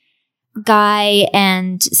this guy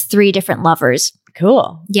and 3 different lovers.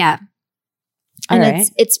 Cool. Yeah. And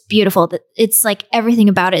it's beautiful. It's like everything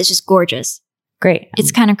about it is just gorgeous. Great.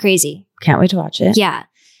 It's kind of crazy. Can't wait to watch it. Yeah.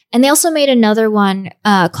 And they also made another one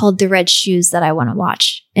called The Red Shoes that I want to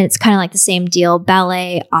watch. And it's kind of like the same deal.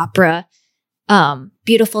 Ballet, opera,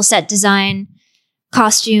 beautiful set design,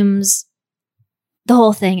 costumes, the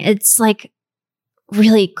whole thing. It's like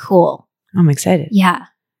really cool. I'm excited. Yeah.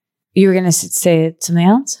 You were going to say something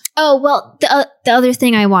else? Oh, well, the other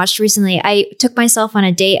thing I watched recently, I took myself on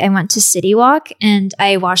a date. I went to City Walk and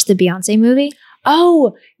I watched the Beyonce movie.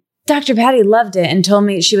 Oh, Dr. Patty loved it and told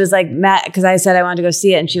me, she was like, Matt, because I said I wanted to go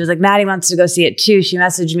see it. And she was like, Maddie wants to go see it too. She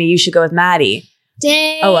messaged me, you should go with Maddie.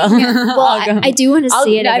 Dang. Oh, well. Well, I do want to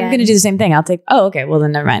see it again. I'm going to do the same thing. Okay. Well,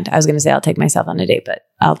 then never mind. I was going to say I'll take myself on a date, but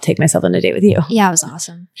I'll take myself on a date with you. Yeah, it was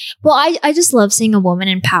awesome. Well, I just love seeing a woman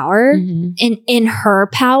in power, in her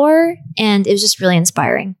power. And it was just really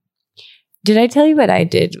inspiring. Did I tell you what I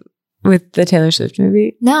did with the Taylor Swift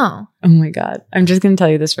movie? No. Oh my God. I'm just going to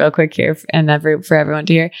tell you this real quick here and for everyone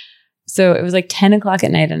to hear. So it was like 10 o'clock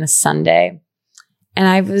at night on a Sunday. And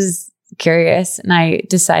I was curious and I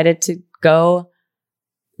decided to go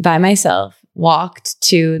by myself, walked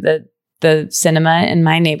to the cinema in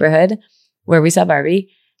my neighborhood where we saw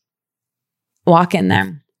Barbie, walk in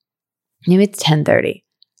there. Maybe it's 10:30.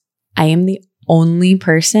 I am the only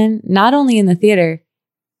person, not only in the theater,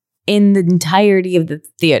 in the entirety of the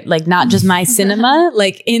theater, like not just my cinema,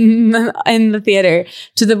 like in the theater,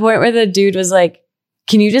 to the point where the dude was like,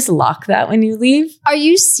 can you just lock that when you leave? Are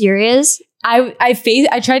you serious? I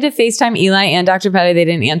tried to FaceTime Eli and Dr. Patty. They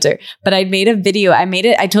didn't answer, but I made a video.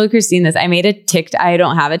 I told Christine this. I made a TikTok. I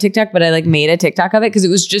don't have a TikTok, but I like made a TikTok of it because it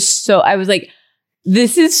was just so, I was like,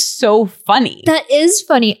 this is so funny. That is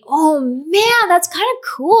funny. Oh man, that's kind of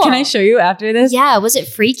cool. Can I show you after this? Yeah. Was it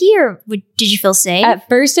freaky or did you feel safe? At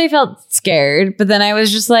first I felt scared, but then I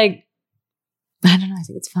was just like, I don't know. I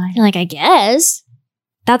think it's fine. You're like, I guess.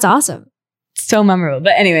 That's awesome. So memorable.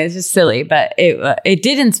 But anyway, it's just silly, but it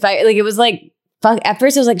did inspire. Like, it was like, fuck. At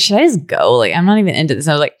first I was like, should I just go? Like, I'm not even into this.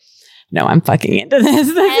 I was like, no, I'm fucking into this. This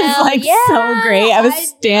is like so great. I was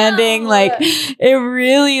standing, like, it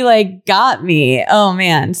really like got me. Oh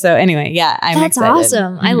man. So anyway, yeah, I'm excited. That's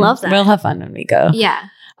awesome. I love that. We'll have fun when we go. Yeah.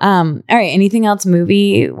 All right. Anything else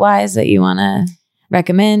movie wise that you want to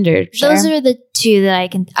recommend or share? Those are the 2 that I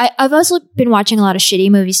can. I've also been watching a lot of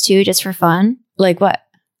shitty movies too, just for fun. Like what?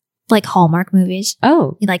 Like Hallmark movies.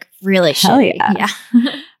 Oh, like really hell shitty. Yeah.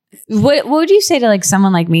 What would you say to like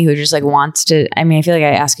someone like me who just like wants to? I mean, I feel like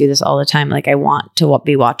I ask you this all the time. Like, I want to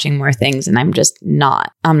be watching more things, and I'm just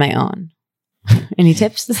not on my own. Any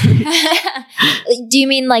tips? Do you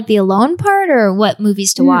mean like the alone part, or what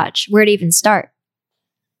movies to watch? Where to even start?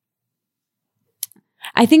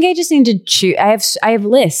 I think I just need to choose. I have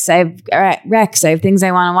lists. I have recs. I have things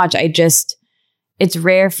I want to watch. It's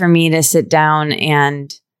rare for me to sit down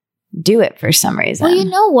and do it for some reason. Well, you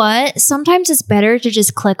know what? Sometimes it's better to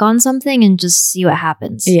just click on something and just see what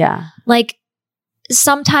happens. Yeah. Like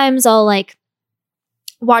sometimes I'll like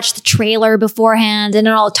watch the trailer beforehand and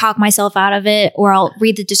then I'll talk myself out of it or I'll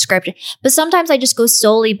read the description. But sometimes I just go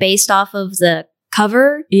solely based off of the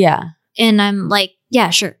cover. Yeah. And I'm like,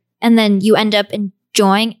 yeah, sure. And then you end up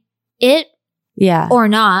enjoying it. Yeah. Or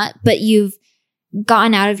not, but you've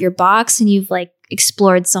gotten out of your box and you've like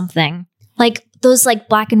explored something. Like those like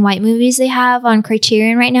black and white movies they have on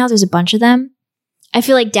Criterion right now. There's a bunch of them. I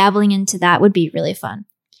feel like dabbling into that would be really fun.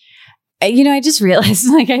 You know, I just realized,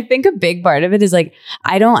 like, I think a big part of it is like,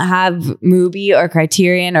 I don't have Mubi or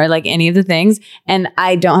Criterion or like any of the things, and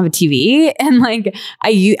I don't have a TV. And like,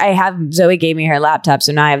 I have, Zoe gave me her laptop,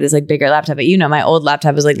 so now I have this like bigger laptop. But you know, my old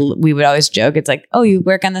laptop was like, we would always joke, it's like, oh, you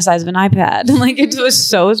work on the size of an iPad. And like, it was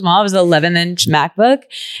so small. It was an 11-inch MacBook,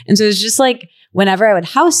 and so it's just like, whenever I would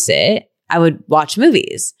house sit, I would watch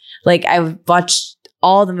movies. Like, I would watch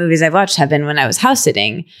all the movies I've watched have been when I was house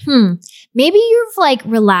sitting. Maybe you've like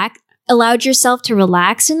allowed yourself to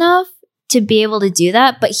relax enough to be able to do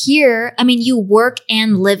that. But here, I mean, you work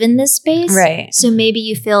and live in this space. Right. So maybe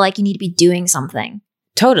you feel like you need to be doing something.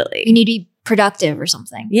 Totally. You need to be productive or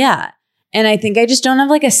something. Yeah. And I think I just don't have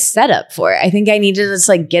like a setup for it. I think I need to just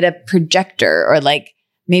like get a projector or like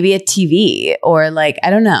maybe a TV or like, I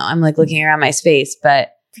don't know. I'm like looking around my space,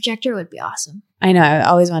 but projector would be awesome. I know. I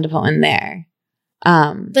always wanted to put one there.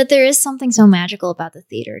 But there is something so magical about the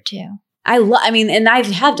theater too. I mean, and I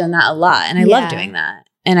have done that a lot, and I love doing that.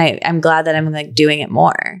 And I'm glad that I'm like doing it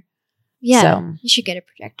more. Yeah. So, you should get a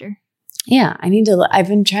projector. Yeah. I need to, I've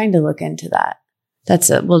been trying to look into that.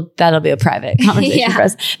 That'll be a private conversation for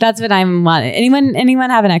us. That's what I'm wanting. Anyone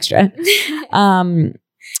have an extra?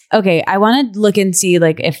 Okay. I want to look and see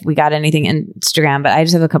like if we got anything in Instagram, but I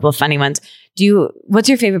just have a couple of funny ones. What's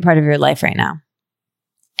your favorite part of your life right now?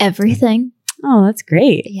 Everything. Oh, that's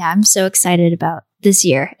great. Yeah. I'm so excited about this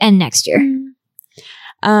year and next year.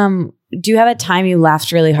 Do you have a time you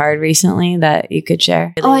laughed really hard recently that you could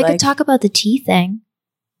share? I could talk about the tea thing.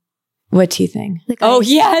 What tea thing? Oh,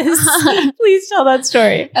 yes. Please tell that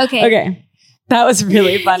story. Okay. That was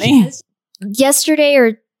really funny. Yes. Yesterday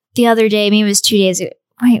or the other day, maybe it was 2 days ago.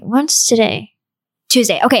 Wait, what's today?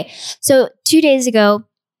 Tuesday. Okay. So 2 days ago,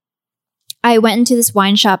 I went into this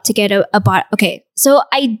wine shop to get a bottle. Okay. So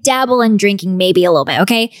I dabble in drinking maybe a little bit.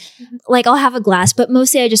 Okay. Mm-hmm. Like I'll have a glass, but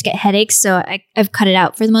mostly I just get headaches. So I've cut it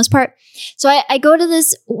out for the most part. So I go to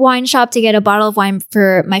this wine shop to get a bottle of wine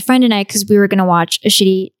for my friend and I, because we were going to watch a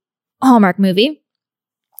shitty Hallmark movie.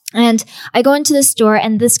 And I go into the store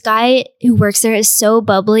and this guy who works there is so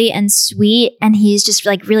bubbly and sweet. And he's just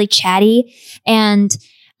like really chatty. And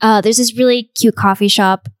there's this really cute coffee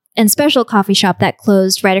shop and special coffee shop that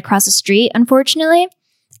closed right across the street, unfortunately,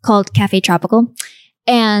 called Cafe Tropical.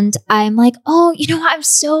 And I'm like, oh, you know what? I'm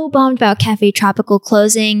so bummed about Cafe Tropical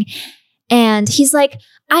closing. And he's like,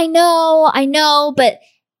 I know, but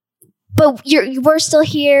we're still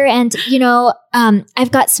here. And, you know,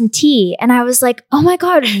 I've got some tea. And I was like, oh my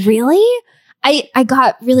God, really? I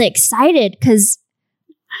got really excited because,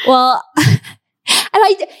 well,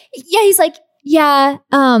 he's like, yeah,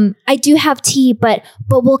 I do have tea, but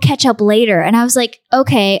we'll catch up later. And I was like,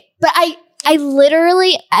 okay. But I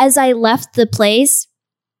literally, as I left the place,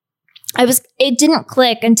 it didn't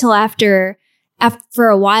click until after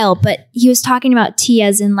a while, but he was talking about tea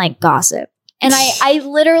as in like gossip. And I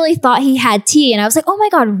literally thought he had tea and I was like, oh my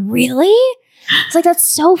God, really? It's like, that's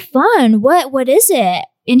so fun. What is it?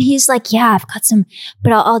 And he's like, yeah, I've got some,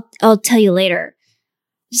 but I'll tell you later.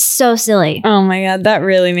 So silly. Oh my God. That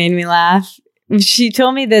really made me laugh. She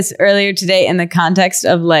told me this earlier today in the context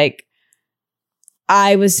of like,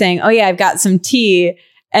 I was saying, oh yeah, I've got some tea.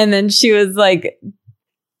 And then she was like,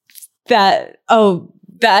 that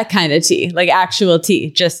kind of tea, like actual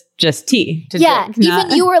tea, just tea to drink.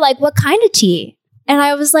 Even you were like, what kind of tea? And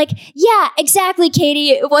I was like, yeah, exactly,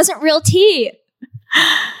 Katie. It wasn't real tea.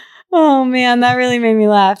 Oh man, that really made me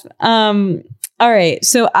laugh. All right.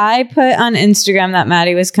 So I put on Instagram that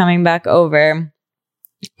Maddie was coming back over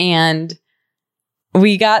and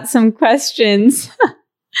we got some questions,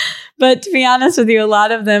 but to be honest with you, a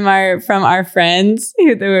lot of them are from our friends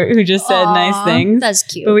who just said nice things. That's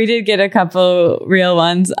cute. But we did get a couple real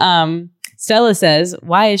ones. Stella says,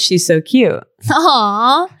 why is she so cute?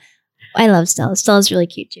 Aww. I love Stella. Stella's really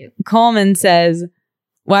cute too. Coleman says,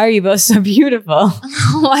 why are you both so beautiful?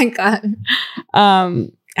 Oh my God.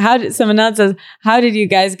 Someone else says, how did you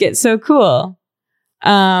guys get so cool?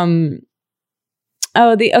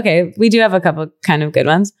 Okay. We do have a couple kind of good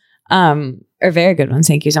ones, or very good ones.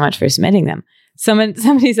 Thank you so much for submitting them.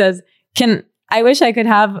 Somebody says, I wish I could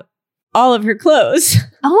have all of her clothes.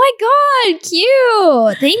 Oh my God.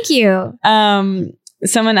 Cute. Thank you.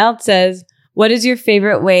 Someone else says, what is your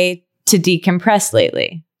favorite way to decompress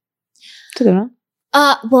lately? That's a good one.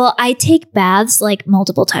 Well, I take baths like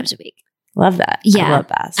multiple times a week. Love that. Yeah. I love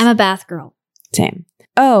baths. I'm a bath girl. Same.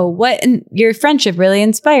 Oh, your friendship really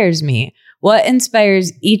inspires me. What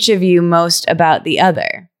inspires each of you most about the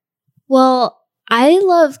other? Well, I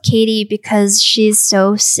love Katie because she's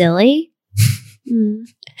so silly.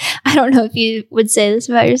 I don't know if you would say this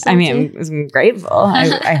about yourself. I mean, I'm grateful.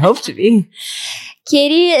 I hope to be.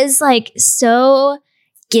 Katie is like so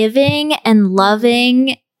giving and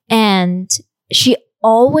loving, and she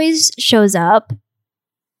always shows up,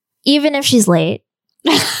 even if she's late.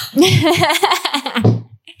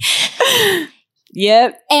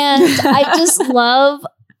 Yep. And I just love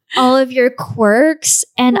all of your quirks,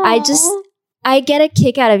 and Aww. I get a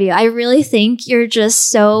kick out of you. I really think you're just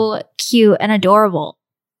so cute and adorable.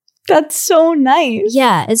 That's so nice.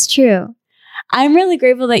 Yeah, it's true. I'm really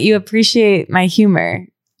grateful that you appreciate my humor.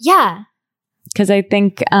 Yeah. Because I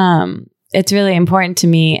think it's really important to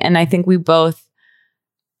me. And I think we both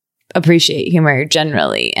appreciate humor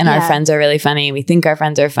generally. And our friends are really funny. We think our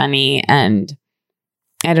friends are funny. And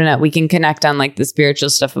I don't know, we can connect on like the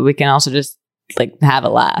spiritual stuff, but we can also just like have a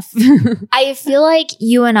laugh. I feel like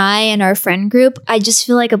you and I and our friend group, I just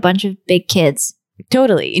feel like a bunch of big kids.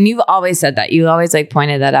 Totally. And you've always said that. You always like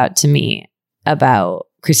pointed that out to me about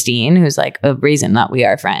Christine, who's like a reason that we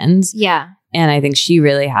are friends. Yeah. And I think she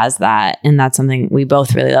really has that. And that's something we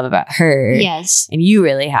both really love about her. Yes. And you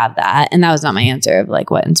really have that. And that was not my answer of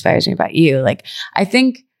like what inspires me about you. Like, I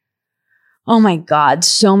think, oh my God,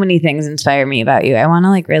 so many things inspire me about you. I want to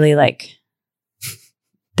like really like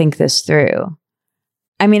think this through.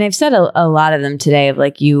 I mean, I've said a lot of them today of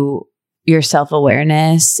like your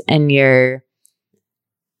self-awareness and your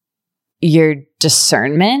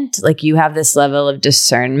discernment. Like you have this level of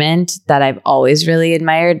discernment that I've always really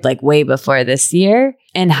admired, like way before this year.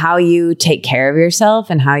 And how you take care of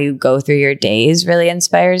yourself and how you go through your days really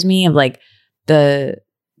inspires me, of like the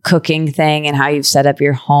cooking thing and how you've set up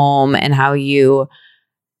your home and how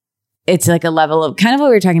it's like a level of kind of what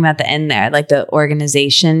we were talking about at the end there, like the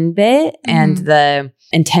organization bit and the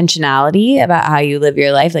intentionality about how you live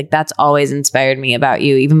your life. Like that's always inspired me about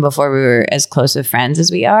you, even before we were as close of friends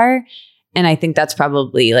as we are. And I think that's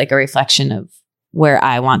probably like a reflection of where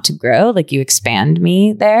I want to grow. Like you expand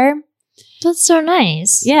me there. That's so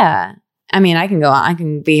nice. Yeah. I mean, I can go on. I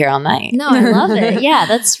can be here all night. No, I love it. Yeah,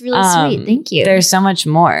 that's really sweet. Thank you. There's so much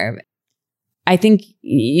more. I think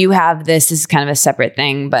you have this is kind of a separate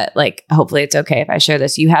thing, but like, hopefully it's okay if I share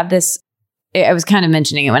this. You have this, I was kind of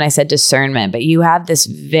mentioning it when I said discernment, but you have this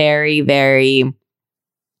very, very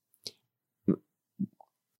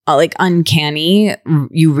like uncanny,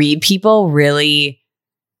 you read people really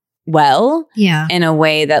well. Yeah. In a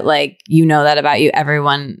way that like, you know that about you.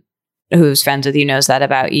 Everyone who's friends with you knows that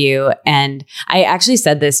about you. And I actually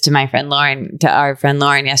said this to our friend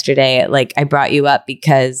Lauren yesterday. Like I brought you up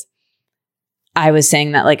because I was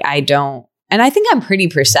saying that like, and I think I'm pretty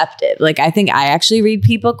perceptive. Like I think I actually read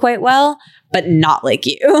people quite well, but not like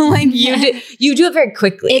you. Like you do it very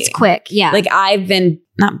quickly. It's quick. Yeah. Like I've been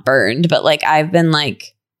not burned, but like I've been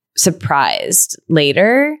like surprised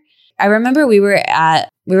later. I remember we were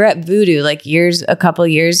at Voodoo like a couple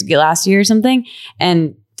years last year or something.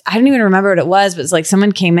 And I don't even remember what it was, but it's like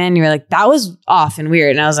someone came in and you were like, that was off and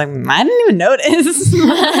weird. And I was like, I didn't even notice.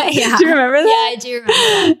 Yeah. Do you remember that? Yeah, I do remember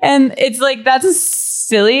that. And it's like, that's a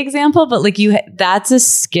silly example, but like that's a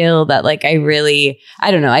skill that like I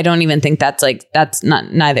don't know. I don't even think that's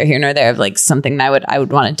not neither here nor there of like something that I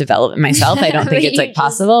would want to develop in myself. I don't think it's like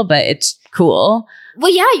possible, but it's cool.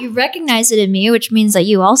 Well, yeah, you recognize it in me, which means that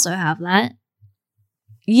you also have that.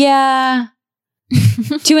 Yeah.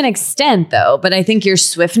 To an extent though, but I think your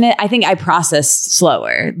swiftness, I think I process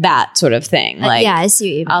slower, that sort of thing. Like, yeah, I see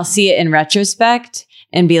what you mean. I'll see it in retrospect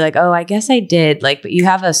and be like, oh, I guess I did. Like, but you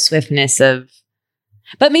have a swiftness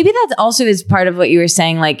but maybe that also is part of what you were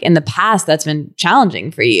saying. Like in the past, that's been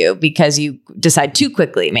challenging for you because you decide too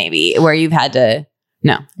quickly, maybe where you've had to,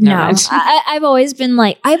 no. I've always been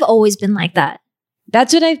like that.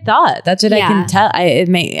 That's what I thought. That's what I can tell.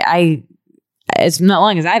 It's not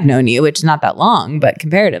long as I've known you, which is not that long, but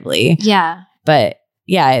comparatively. Yeah. But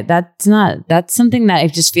yeah, that's something that I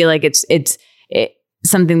just feel like it's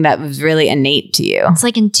something that was really innate to you. It's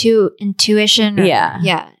like intuition.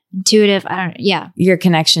 Yeah. Intuitive. I don't know. Yeah. Your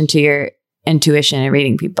connection to your intuition and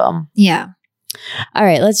reading people. Yeah. All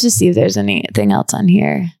right. Let's just see if there's anything else on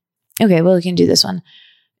here. Okay. Well, we can do this one.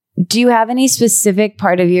 Do you have any specific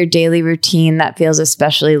part of your daily routine that feels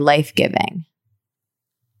especially life-giving?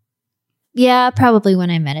 Yeah, probably when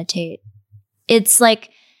I meditate. It's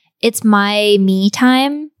my me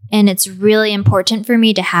time, and it's really important for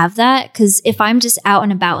me to have that, because if I'm just out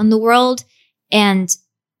and about in the world and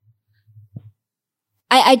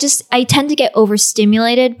I tend to get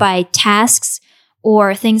overstimulated by tasks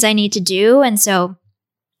or things I need to do. And so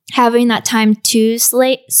having that time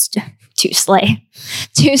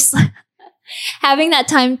having that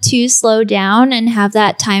time to slow down and have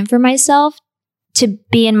that time for myself to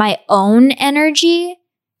be in my own energy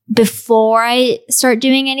before I start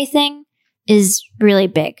doing anything is really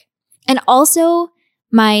big. And also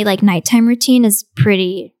my like nighttime routine is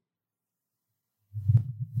pretty.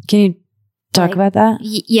 Can you talk about that?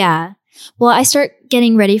 Yeah. Well, I start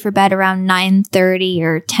getting ready for bed around 9:30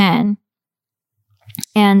 or 10.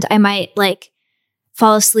 And I might like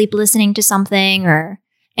fall asleep listening to something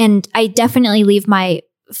and I definitely leave my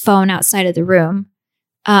phone outside of the room.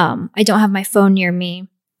 I don't have my phone near me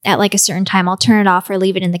at like a certain time. I'll turn it off or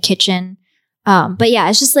leave it in the kitchen. But yeah,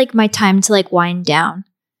 it's just like my time to like wind down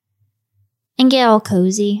and get all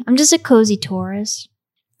cozy. I'm just a cozy Taurus.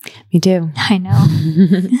 Me too. I know.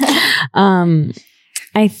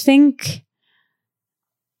 I think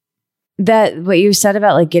that what you said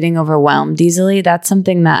about like getting overwhelmed easily, that's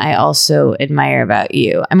something that I also admire about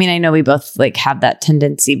you. I mean, I know we both like have that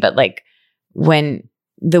tendency, but like when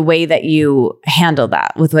the way that you handle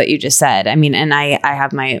that with what you just said, I mean, and I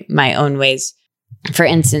have my own ways. For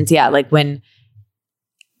instance, yeah, like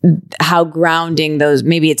how grounding those,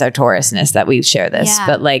 maybe it's our Taurusness that we share this,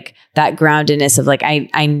 but like that groundedness of like,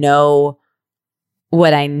 I know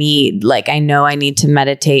what I need. Like, I know I need to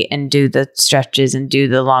meditate and do the stretches and do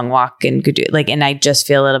the long walk and do like, and I just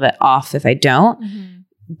feel a little bit off if I don't. Mm-hmm.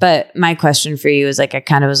 But my question for you is like, I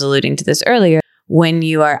kind of was alluding to this earlier, when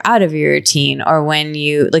you are out of your routine or when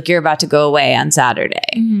you like, you're about to go away on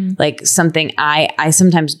Saturday, like something I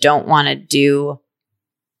sometimes don't want to do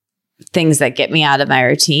things that get me out of my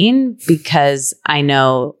routine because I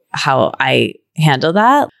know how I handle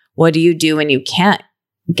that. What do you do when you can't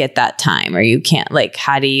get that time or you can't, like,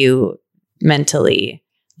 how do you mentally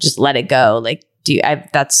just let it go? Like,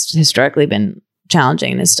 that's historically been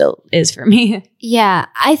challenging and it still is for me. Yeah,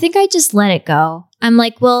 I think I just let it go. I'm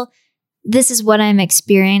like, well, this is what I'm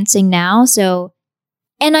experiencing now. So,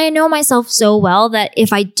 and I know myself so well that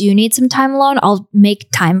if I do need some time alone, I'll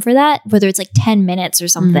make time for that, whether it's like 10 minutes or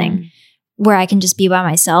something where I can just be by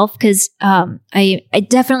myself. Cause I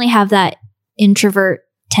definitely have that introvert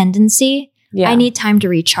tendency. Yeah. I need time to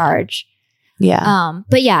recharge. Yeah.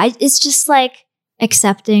 But yeah, it's just like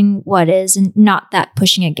accepting what is and not that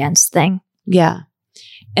pushing against thing. Yeah.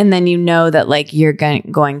 And then you know that like you're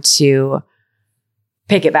going to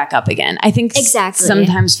pick it back up again. I think exactly.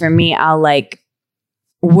 Sometimes for me, I'll like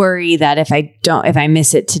worry that if I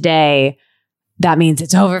miss it today, that means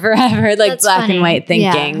it's over forever. Like that's black and white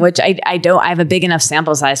thinking, which I have a big enough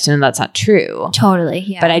sample size to know that's not true. Totally.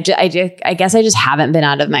 Yeah. But I guess I just haven't been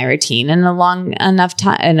out of my routine in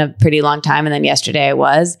a pretty long time. And then yesterday I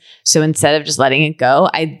was. So instead of just letting it go,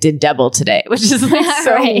 I did double today, which is like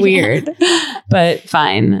so right. weird, but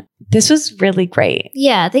fine. This was really great.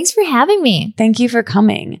 Yeah. Thanks for having me. Thank you for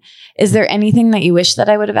coming. Is there anything that you wish that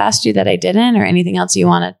I would have asked you that I didn't, or anything else you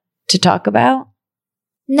wanted to talk about?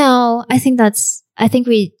 No, I think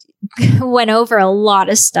we went over a lot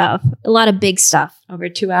of stuff, a lot of big stuff. Over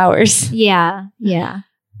 2 hours. Yeah. Yeah.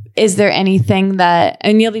 Is there anything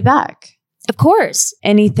and you'll be back? Of course.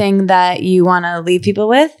 Anything that you want to leave people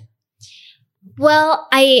with? Well,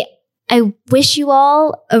 I wish you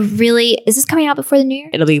all is this coming out before the New Year?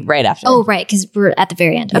 It'll be right after. Oh, right. Because we're at the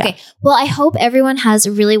very end. Okay. Yeah. Well, I hope everyone has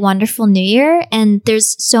a really wonderful New Year. And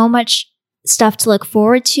there's so much stuff to look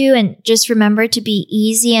forward to, and just remember to be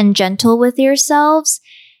easy and gentle with yourselves.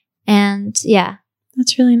 And yeah.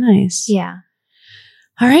 That's really nice. Yeah.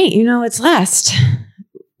 All right. You know what's last?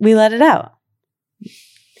 We let it out.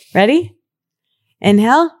 Ready?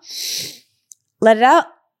 Inhale. Let it out.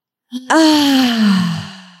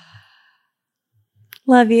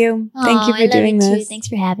 Love you. Thank you for doing this. Too. Thanks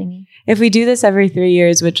for having me. If we do this every 3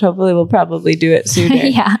 years, which hopefully we'll probably do it sooner.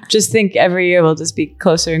 Yeah. Just think every year we'll just be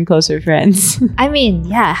closer and closer friends. I mean,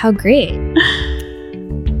 yeah, how great.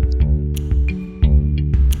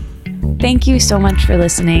 Thank you so much for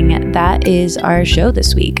listening. That is our show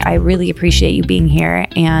this week. I really appreciate you being here,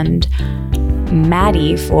 and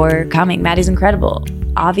Maddie for coming. Maddie's incredible.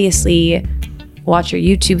 Obviously, watch her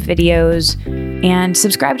YouTube videos and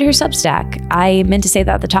subscribe to her Substack. I meant to say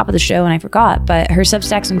that at the top of the show and I forgot, but her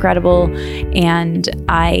Substack's incredible and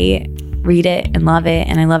I read it and love it,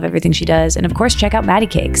 and I love everything she does. And of course, check out Maddie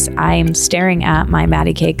Cakes. I'm staring at my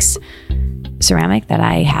Maddie Cakes ceramic that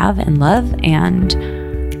I have and love, and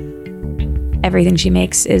everything she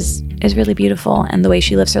makes is really beautiful, and the way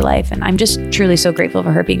she lives her life. And I'm just truly so grateful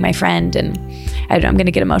for her being my friend. And I'm going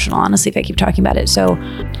to get emotional, honestly, if I keep talking about it. So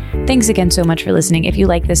thanks again so much for listening. If you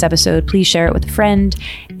like this episode, please share it with a friend.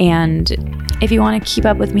 And if you want to keep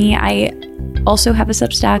up with me, I also have a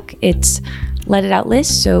Substack. It's Let It Out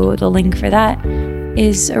List. So the link for that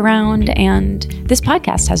is around. And this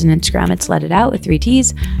podcast has an Instagram. It's Let It Out with 3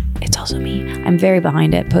 T's. It's also me. I'm very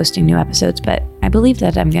behind at posting new episodes, but I believe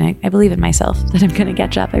that I believe in myself that I'm going to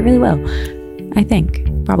catch up. I really will. I think,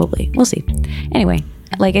 probably. We'll see. Anyway,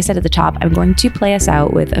 like I said at the top, I'm going to play us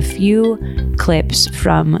out with a few clips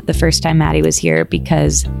from the first time Maddie was here,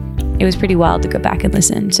 because it was pretty wild to go back and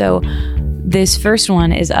listen. So this first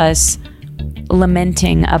one is us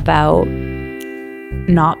lamenting about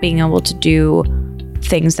not being able to do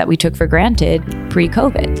things that we took for granted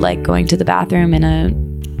pre-COVID, like going to the bathroom in a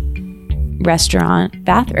restaurant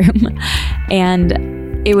bathroom.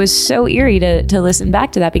 And it was so eerie to listen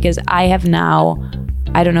back to that, because I have now,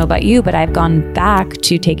 I don't know about you, but I've gone back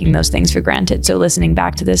to taking those things for granted. So listening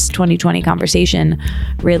back to this 2020 conversation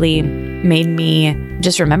really made me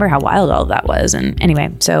just remember how wild all of that was. And anyway,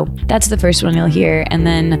 so that's the first one you'll hear. And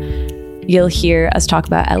then you'll hear us talk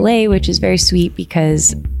about LA, which is very sweet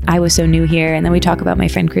because I was so new here. And then we talk about my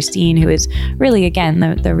friend Christine, who is really, again,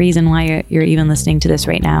 the reason why you're even listening to this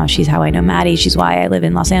right now. She's how I know Maddie. She's why I live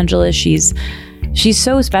in Los Angeles. She's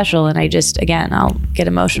so special. And I just, again, I'll get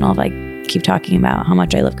emotional if I keep talking about how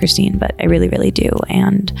much I love Christine, but I really, really do.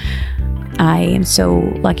 And I am so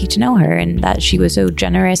lucky to know her, and that she was so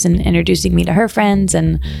generous in introducing me to her friends.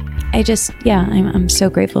 And I just, yeah, I'm so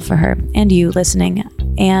grateful for her and you listening.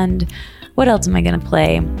 And what else am I going to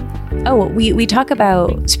play? Oh, we talk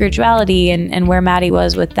about spirituality and where Maddie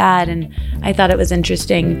was with that. And I thought it was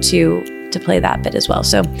interesting to play that bit as well.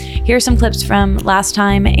 So here are some clips from last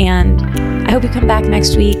time, and I hope you come back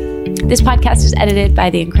next week. This podcast is edited by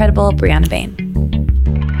the incredible Brianna Bain.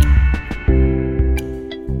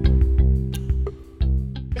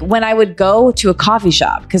 When I would go to a coffee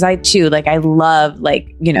shop, because I too, I love,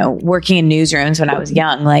 working in newsrooms when I was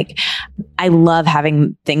young, I love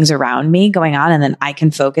having things around me going on, and then I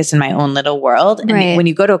can focus in my own little world. And when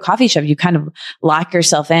you go to a coffee shop, you kind of lock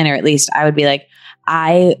yourself in, or at least I would be like,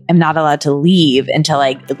 I am not allowed to leave until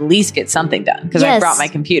I at least get something done, because I brought my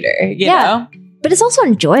computer, you know? But it's also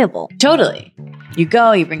enjoyable. Totally. You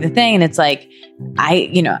go, you bring the thing, and it's like,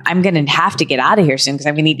 I'm going to have to get out of here soon because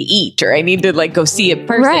I'm going to need to eat, or I need to go see a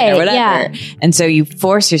person or whatever. Yeah. And so you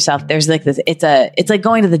force yourself. There's this, it's like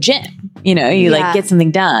going to the gym, you get something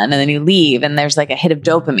done and then you leave, and there's a hit of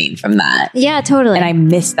dopamine from that. Yeah, totally. And I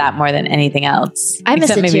miss that more than anything else. I miss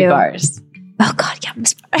it maybe too. Bars. Oh God,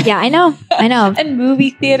 yeah, I know. And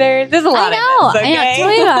movie theater. There's a lot. I know. Tell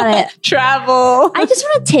me about it. Travel. I just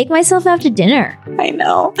want to take myself out to dinner. I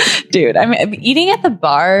know, dude. I'm eating at the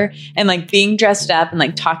bar and being dressed up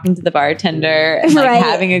and talking to the bartender and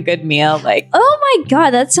having a good meal. Oh my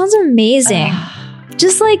God, that sounds amazing.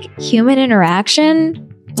 Just human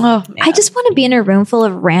interaction. Oh, man. I just want to be in a room full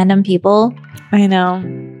of random people. I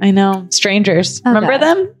know. Strangers. Oh, Remember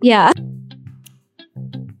them? Yeah.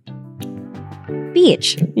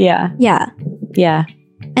 Beach. Yeah.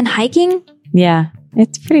 And hiking. Yeah.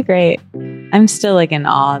 It's pretty great. I'm still in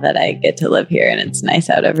awe that I get to live here, and it's nice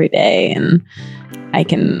out every day, and I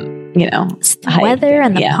can, it's the weather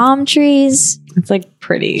and the palm trees. It's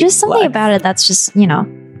pretty. Just something about it that's just,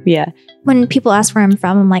 Yeah. When people ask where I'm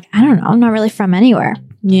from, I'm like, I don't know. I'm not really from anywhere.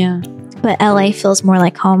 Yeah. But LA feels more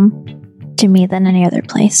like home to me than any other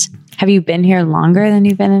place. Have you been here longer than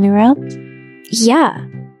you've been anywhere else? Yeah.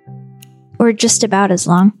 Or just about as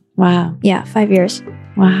long. Wow. Yeah, 5 years.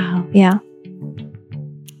 Wow. Yeah.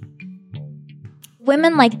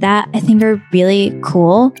 Women like that, I think, are really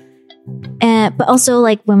cool. But also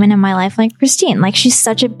women in my life, like Christine. She's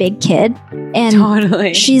such a big kid. And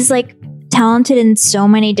totally. She's talented in so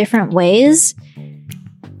many different ways.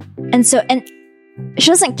 And she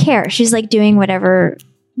doesn't care. She's doing whatever,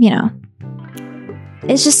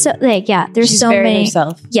 It's just so there's she's so very many.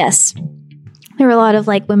 Herself. Yes. There are a lot of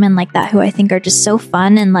women like that who I think are just so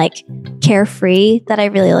fun and carefree that I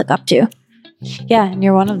really look up to. Yeah, and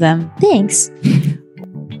you're one of them. Thanks.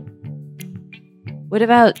 What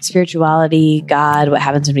about spirituality, God? What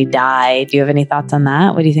happens when we die? Do you have any thoughts on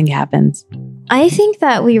that? What do you think happens? I think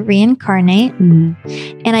that we reincarnate.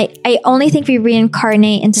 Mm-hmm. And I only think we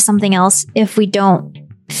reincarnate into something else if we don't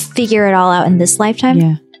figure it all out in this lifetime.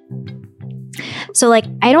 Yeah. So I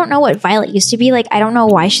don't know what Violet used to be. I don't know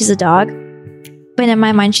why she's a dog. But in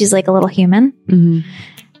my mind, she's a little human.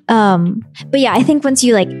 Mm-hmm. But yeah, I think once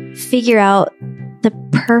you figure out the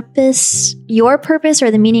purpose, your purpose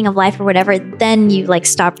or the meaning of life or whatever, then you like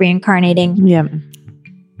stop reincarnating. Yeah.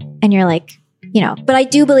 And you're like, you know, but I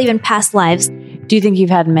do believe in past lives. Do you think you've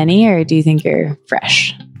had many or do you think you're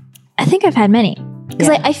fresh? I think I've had many because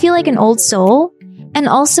I feel like an old soul. And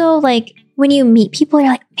also like when you meet people, you're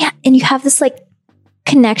like, man, and you have this like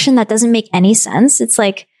connection that doesn't make any sense. It's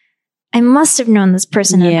like, I must have known this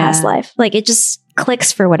person in a past life. Like it just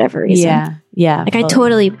clicks for whatever reason. Yeah. Yeah. Like I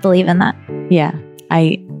totally believe in that. Yeah.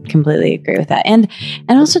 I completely agree with that. And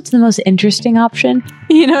also it's the most interesting option.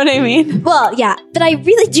 You know what I mean? Well, yeah, but I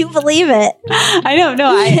really do believe it. I don't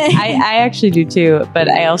know. I actually do too. But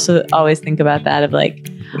I also always think about that of like,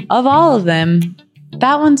 of all of them,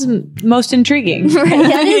 that one's most intriguing. Right,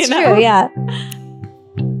 that is true. Yeah.